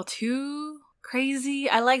got a little too crazy.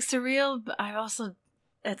 I like surreal, but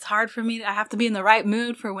it's hard for me. I have to be in the right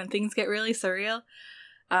mood for when things get really surreal.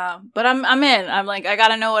 But I'm in. I'm like, I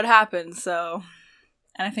gotta know what happens, so.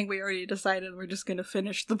 And I think we already decided we're just gonna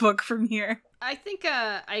finish the book from here. I think,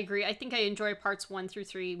 I agree. I think I enjoy parts 1 through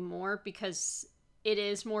 3 more because it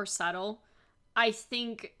is more subtle. I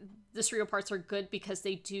think the surreal parts are good because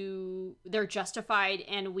they're justified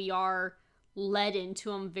and we are led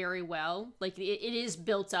into them very well. Like, it is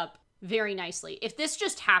built up very nicely. If this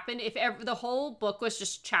just happened, if the whole book was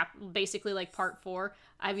just basically like part 4,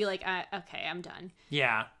 I'd be like, okay, I'm done.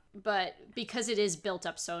 Yeah. But because it is built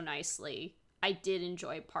up so nicely, I did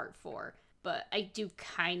enjoy part 4. But I do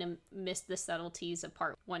kind of miss the subtleties of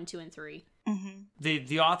part 1, 2, and 3.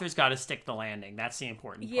 The author's got to stick the landing. That's the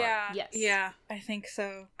important part. Yes. Yeah, I think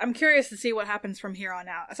so. I'm curious to see what happens from here on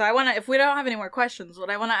out. So if we don't have any more questions, what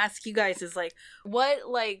I want to ask you guys is like, what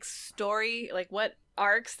like story, like what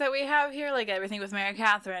arcs that we have here, like everything with Mary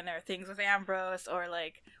Catherine or things with Ambrose or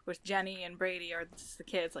like with Jenny and Brady or just the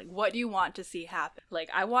kids, like what do you want to see happen? Like,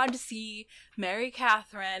 I want to see Mary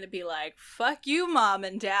Catherine be like, fuck you, mom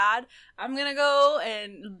and dad, I'm gonna go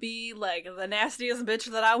and be like the nastiest bitch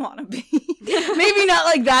that I want to be. Maybe not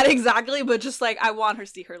like that exactly, but just like I want her to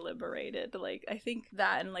see her liberated. Like, I think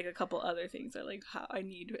that and like a couple other things are like how I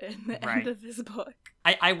need in the end of this book.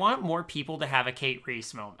 I want more people to have a Kate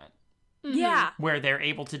Reese moment. Yeah. Where they're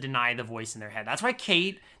able to deny the voice in their head. That's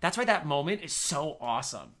why that moment is so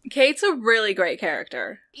awesome. Kate's a really great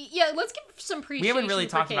character. Yeah, let's give some appreciation. We haven't really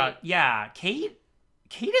talked Kate. about, Kate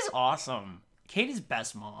is awesome. Kate is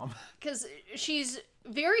best mom. Because she's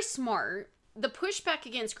very smart. The pushback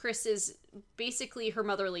against Chris is basically her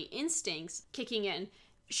motherly instincts kicking in.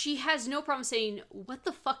 She has no problem saying, what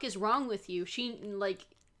the fuck is wrong with you? She, like,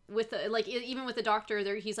 even with the doctor,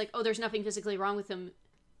 there, he's like, oh, there's nothing physically wrong with him.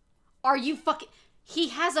 Are you fucking... He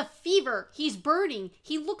has a fever. He's burning.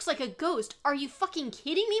 He looks like a ghost. Are you fucking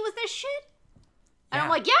kidding me with this shit? And I'm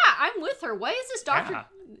Yeah. like, yeah, I'm with her. Why is this doctor? Yeah.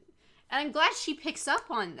 And I'm glad she picks up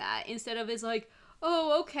on that instead of is like,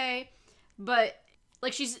 oh, okay. But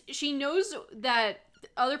like she knows that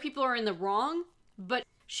other people are in the wrong, but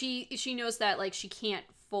she knows that like she can't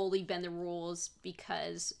fully bend the rules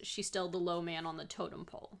because she's still the low man on the totem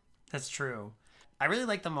pole. That's true. I really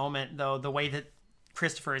like the moment, though, the way that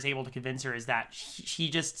Christopher is able to convince her is that she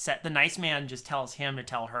just the nice man just tells him to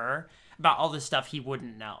tell her about all this stuff he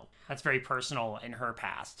wouldn't know. That's very personal in her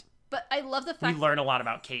past. But I love the We fact learn a lot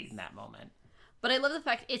about Kate in that moment. But I love the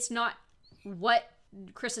fact it's not what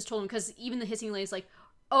Chris has told him, because even the hissing lady's like,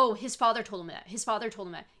 oh, his father told him that. His father told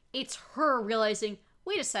him that. It's her realizing,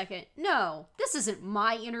 wait a second, no, this isn't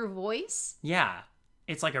my inner voice. Yeah.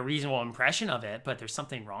 It's like a reasonable impression of it, but there's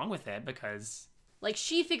something wrong with it because... Like,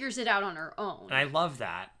 she figures it out on her own. And I love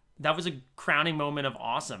that. That was a crowning moment of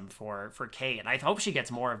awesome for Kate. And I hope she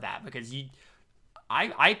gets more of that because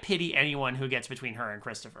I pity anyone who gets between her and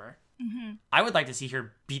Christopher. Mm-hmm. I would like to see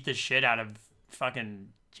her beat the shit out of fucking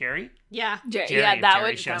Jerry. Yeah. Jerry, yeah, if that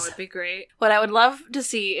Jerry would shows be great. What I would love to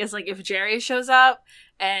see is like if Jerry shows up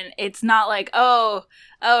and it's not like, oh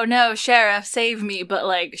no, sheriff, save me, but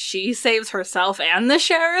like she saves herself and the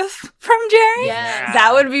sheriff from Jerry. Yes.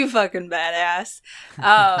 That would be fucking badass.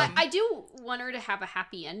 I do want her to have a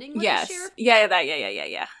happy ending with Yes. the sheriff,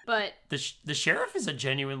 Yeah. but the sheriff is a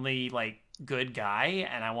genuinely like good guy,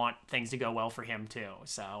 and I want things to go well for him too.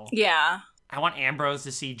 So Yeah. I want Ambrose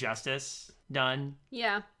to see justice done,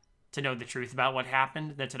 yeah. to know the truth about what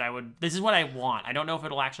happened. This is what I want. I don't know if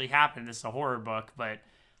it'll actually happen. This is a horror book, but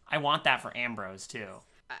I want that for Ambrose too.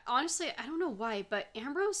 Honestly, I don't know why, but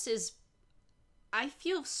Ambrose is... I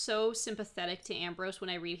feel so sympathetic to Ambrose when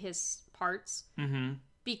I read his parts. Mm-hmm.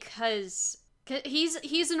 Because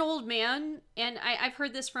he's an old man, and I've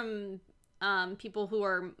heard this from people who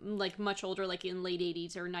are like much older, like in late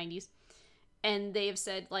 80s or 90s, and they have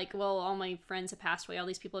said like, well, all my friends have passed away, all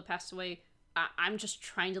these people have passed away, I'm just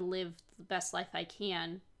trying to live the best life I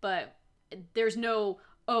can, but there's no,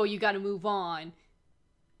 oh, you gotta move on,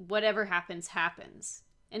 whatever happens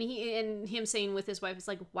and him saying with his wife, it's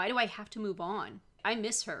like, why do I have to move on? I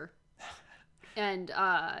miss her. And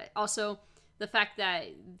also the fact that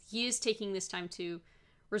he is taking this time to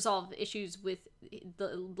resolve issues with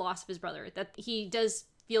the loss of his brother, that he does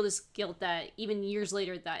feel this guilt that even years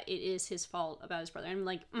later that it is his fault about his brother. I'm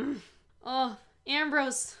like, oh,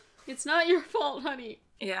 Ambrose, it's not your fault, honey.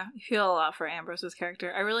 Yeah, you feel a lot for Ambrose's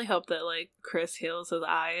character. I really hope that like Chris heals his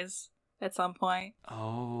eyes at some point.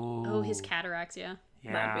 Oh, His cataracts, yeah.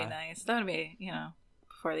 That would be nice. That would be,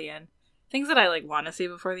 before the end. Things that I like want to see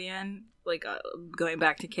before the end, like going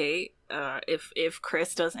back to Kate. If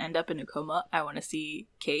Chris does end up in a coma, I want to see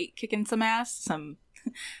Kate kicking some ass, some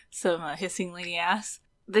hissing lady ass.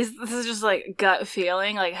 This is just like gut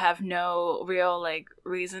feeling. Like have no real like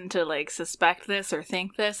reason to like suspect this or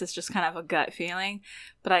think this. It's just kind of a gut feeling.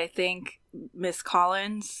 But I think Miss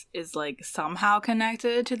Collins is like somehow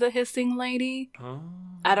connected to the hissing lady. Oh.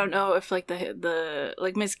 I don't know if like the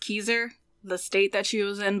like Miss Keyser, the state that she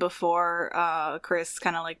was in before Chris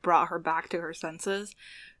kind of like brought her back to her senses.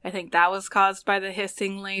 I think that was caused by the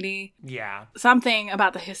hissing lady. Yeah. Something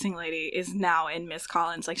about the hissing lady is now in Miss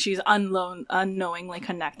Collins. Like she's unknowingly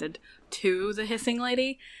connected to the hissing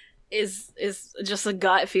lady. Is just a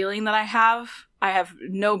gut feeling that I have. I have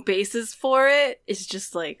no basis for it. It's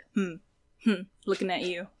just like, looking at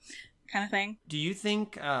you kind of thing. Do you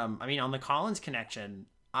think, on the Collins connection,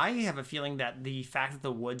 I have a feeling that the fact that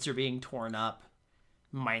the woods are being torn up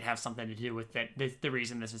might have something to do with the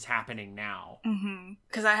reason this is happening now.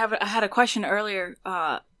 Because I had a question earlier,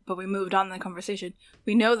 but we moved on in the conversation.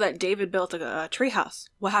 We know that David built a treehouse.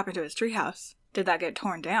 What happened to his treehouse? Did that get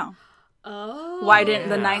torn down? Oh. Why didn't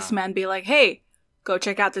the Yeah. nice man be like, hey, go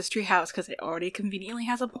check out this treehouse because it already conveniently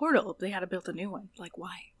has a portal. They had to build a new one. Like,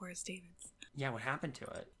 why? Where's David's? Yeah, what happened to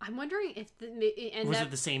it? I'm wondering if Was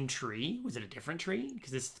it the same tree? Was it a different tree?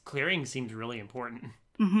 Because this clearing seems really important.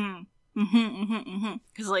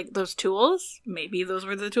 Because, like, those tools, maybe those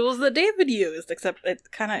were the tools that David used, except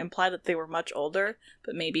it kind of implied that they were much older,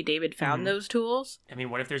 but maybe David found those tools. I mean,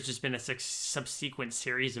 what if there's just been a subsequent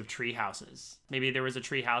series of tree houses? Maybe there was a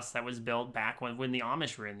tree house that was built back when the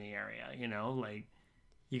Amish were in the area, like,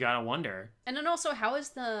 you gotta wonder. And then also, how is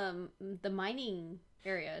the mining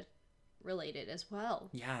area related as well?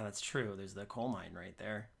 Yeah, that's true. There's the coal mine right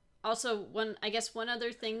there. Also, one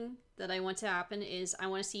other thing that I want to happen is I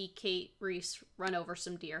want to see Kate Reese run over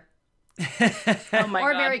some deer. Oh my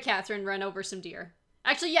Or god. Mary Catherine run over some deer.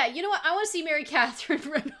 Actually, yeah, you know what? I want to see Mary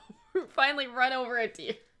Catherine finally run over a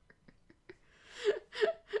deer.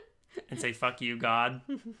 And say, fuck you, God.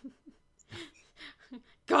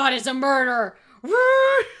 God is a murderer!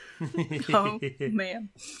 Oh, man.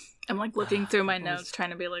 I'm like looking through my notes,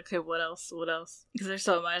 trying to be like, okay, what else? Because there's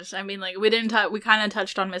so much. I mean, like we kind of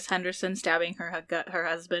touched on Miss Henderson stabbing her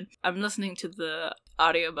husband. I'm listening to the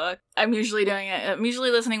audiobook. I'm usually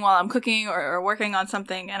listening while I'm cooking or working on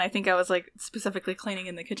something, and I think I was like specifically cleaning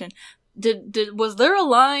in the kitchen. Was there a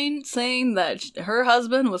line saying that her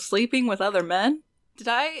husband was sleeping with other men? Did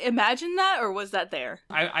I imagine that, or was that there?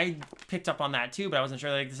 I picked up on that too, but I wasn't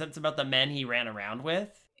sure. Like, it's about the men he ran around with.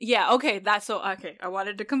 Yeah, okay, okay. I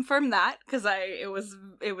wanted to confirm that because it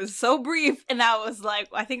was so brief, and I was like,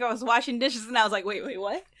 I think I was washing dishes, and I was like, wait,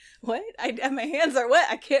 what? My hands are wet.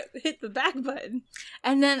 I can't hit the back button.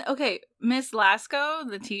 And then, okay, Miss Lasco,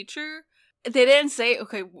 the teacher, they didn't say,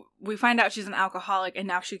 okay, we find out she's an alcoholic, and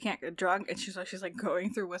now she can't get drunk, and she's like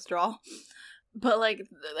going through withdrawal. But like,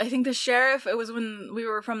 I think the sheriff, it was when we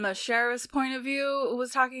were from the sheriff's point of view, was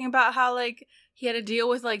talking about how like he had to deal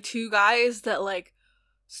with like two guys that like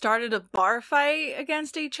started a bar fight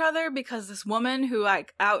against each other because this woman who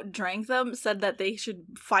like outdrank them said that they should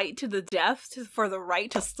fight to the death for the right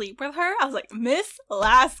to sleep with her. I was like, Miss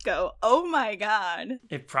Lasco, oh my god.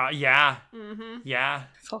 Yeah. Mm-hmm. Yeah.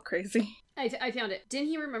 It's all crazy. I found it. Didn't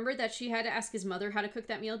he remember that she had to ask his mother how to cook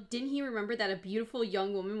that meal? Didn't he remember that a beautiful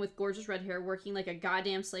young woman with gorgeous red hair working like a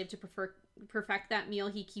goddamn slave to perfect that meal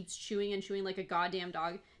he keeps chewing and chewing like a goddamn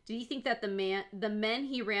dog? Did he think that the men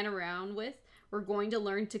he ran around with were going to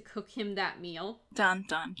learn to cook him that meal? Dun,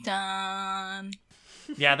 dun, dun.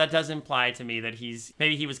 Yeah, that does imply to me that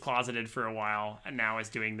maybe he was closeted for a while and now is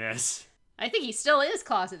doing this. I think he still is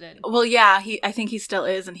closeted. Well, yeah, I think he still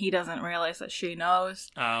is, and he doesn't realize that she knows.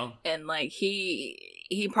 Oh. And like he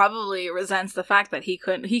probably resents the fact that he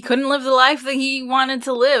couldn't live the life that he wanted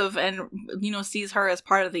to live, and sees her as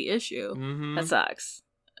part of the issue. Mm-hmm. That sucks.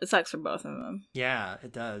 It sucks for both of them. Yeah,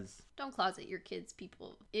 it does. Don't closet your kids,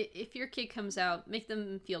 people. If your kid comes out, make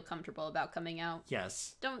them feel comfortable about coming out.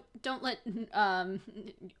 Yes. Don't let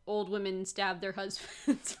old women stab their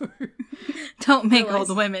husbands. Don't make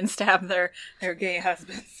old women stab their gay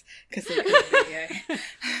husbands because they could be gay.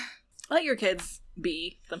 Let your kids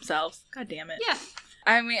be themselves. God damn it. Yeah.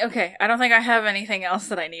 I mean, okay. I don't think I have anything else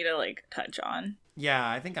that I need to like touch on. Yeah,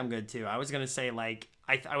 I think I'm good too. I was gonna say like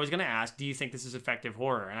I was gonna ask, do you think this is effective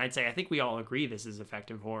horror? And I'd say I think we all agree this is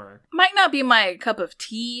effective horror. Might not be my cup of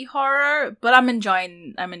tea horror, but I'm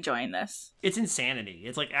enjoying this. It's insanity.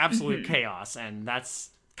 It's like absolute chaos, and that's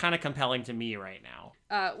kind of compelling to me right now.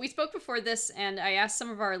 We spoke before this, and I asked some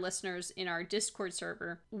of our listeners in our Discord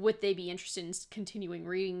server, would they be interested in continuing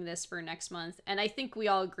reading this for next month? And I think we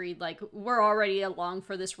all agreed, like, we're already along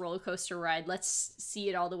for this roller coaster ride. Let's see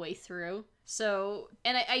it all the way through. So,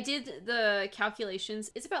 and I did the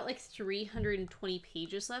calculations. It's about like 320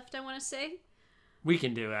 pages left, I want to say. We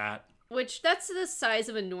can do that. Which, that's the size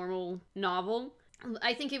of a normal novel.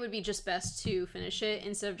 I think it would be just best to finish it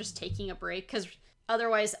instead of just taking a break, because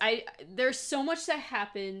otherwise, there's so much that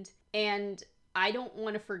happened, and I don't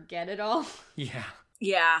want to forget it all. Yeah.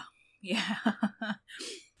 Yeah.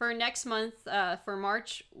 For next month, for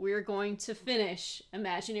March, we're going to finish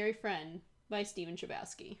Imaginary Friend by Stephen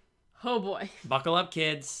Chbosky. Oh boy. Buckle up,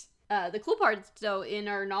 kids. The cool part, though, in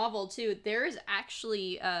our novel, too, there is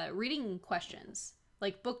actually reading questions,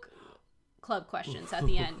 like book club questions at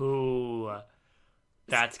the end. Ooh,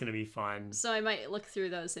 that's going to be fun. So I might look through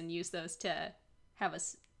those and use those to have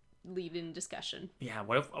us lead in discussion. Yeah,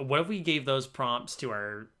 what if we gave those prompts to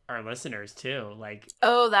our listeners, too? Like,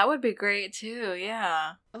 oh, that would be great, too,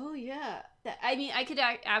 yeah. Oh, yeah. I could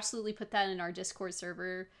absolutely put that in our Discord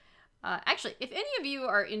server. Actually, if any of you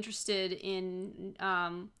are interested in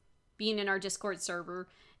being in our Discord server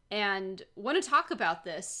and want to talk about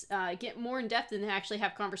this, get more in depth and actually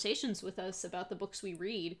have conversations with us about the books we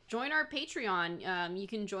read, join our Patreon. You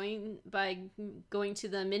can join by going to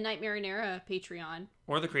the Midnight Marinera Patreon.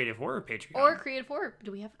 Or the Creative Horror Patreon. Or Creative Horror.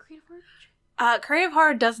 Do we have a Creative Horror Patreon? Creative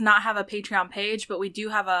Horror does not have a Patreon page, but we do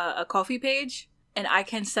have a Ko-fi page, and I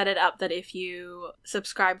can set it up that if you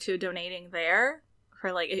subscribe to donating there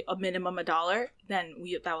for like a minimum $1, then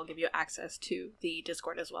that will give you access to the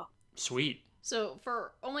Discord as well. Sweet. So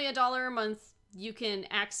for only $1 a month, you can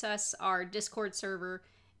access our Discord server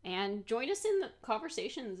and join us in the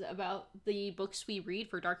conversations about the books we read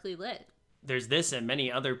for Darkly Lit. There's this and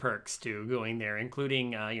many other perks to going there,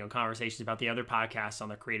 including conversations about the other podcasts on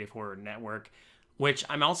the Creative Horror Network, which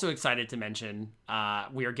I'm also excited to mention.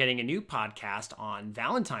 We are getting a new podcast on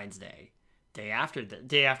Valentine's Day, day after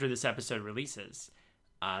this episode releases.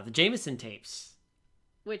 The Jameson Tapes,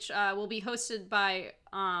 which will be hosted by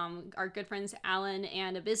our good friends Alan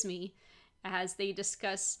and Abysme, as they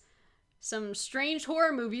discuss some strange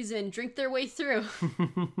horror movies and drink their way through.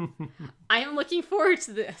 I am looking forward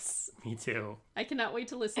to this. Me too. I cannot wait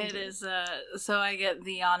to listen to it. It is, so I get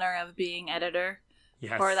the honor of being editor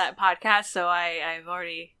Yes. for that podcast. So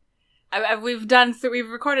we've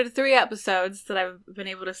recorded 3 episodes that I've been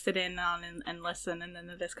able to sit in on and listen, and then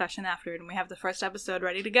the discussion after it. And we have the first episode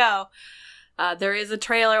ready to go. There is a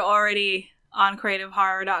trailer already on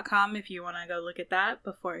creativehorror.com if you want to go look at that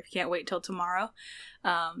if you can't wait till tomorrow.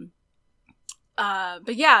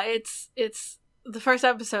 But yeah, it's the first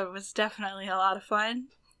episode was definitely a lot of fun.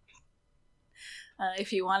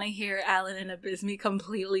 If you want to hear Alan and Abysme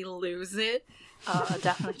completely lose it,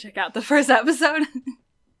 definitely check out the first episode.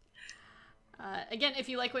 Again, if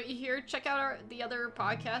you like what you hear, check out the other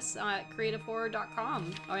podcasts at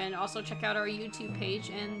creativehorror.com, and also check out our YouTube page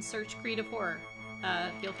and search Creative Horror.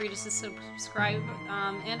 Feel free to subscribe,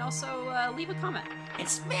 and also leave a comment. And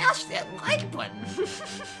smash that like button,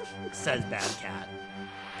 says Bad Cat.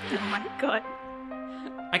 Oh my god.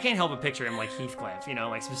 I can't help but picture him like Heathcliff,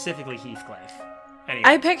 like specifically Heathcliff. Anyway.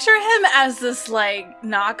 I picture him as this, like,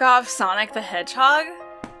 knockoff Sonic the Hedgehog.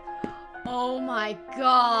 Oh my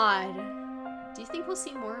god. Do you think we'll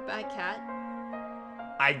see more of Bad Cat?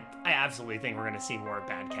 I absolutely think we're going to see more of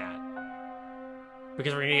Bad Cat.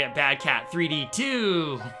 Because we're going to get Bad Cat 3D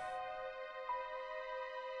 2.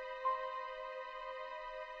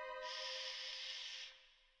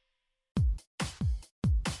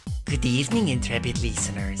 Good evening, intrepid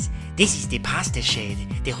listeners. This is the Pasta Shade,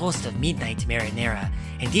 the host of Midnight Marinara,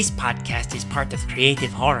 and this podcast is part of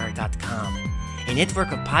CreativeHorror.com, a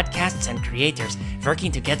network of podcasts and creators working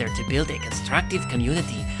together to build a constructive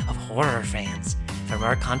community of horror fans. For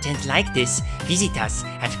more content like this, visit us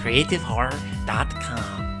at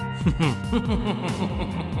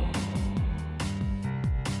CreativeHorror.com.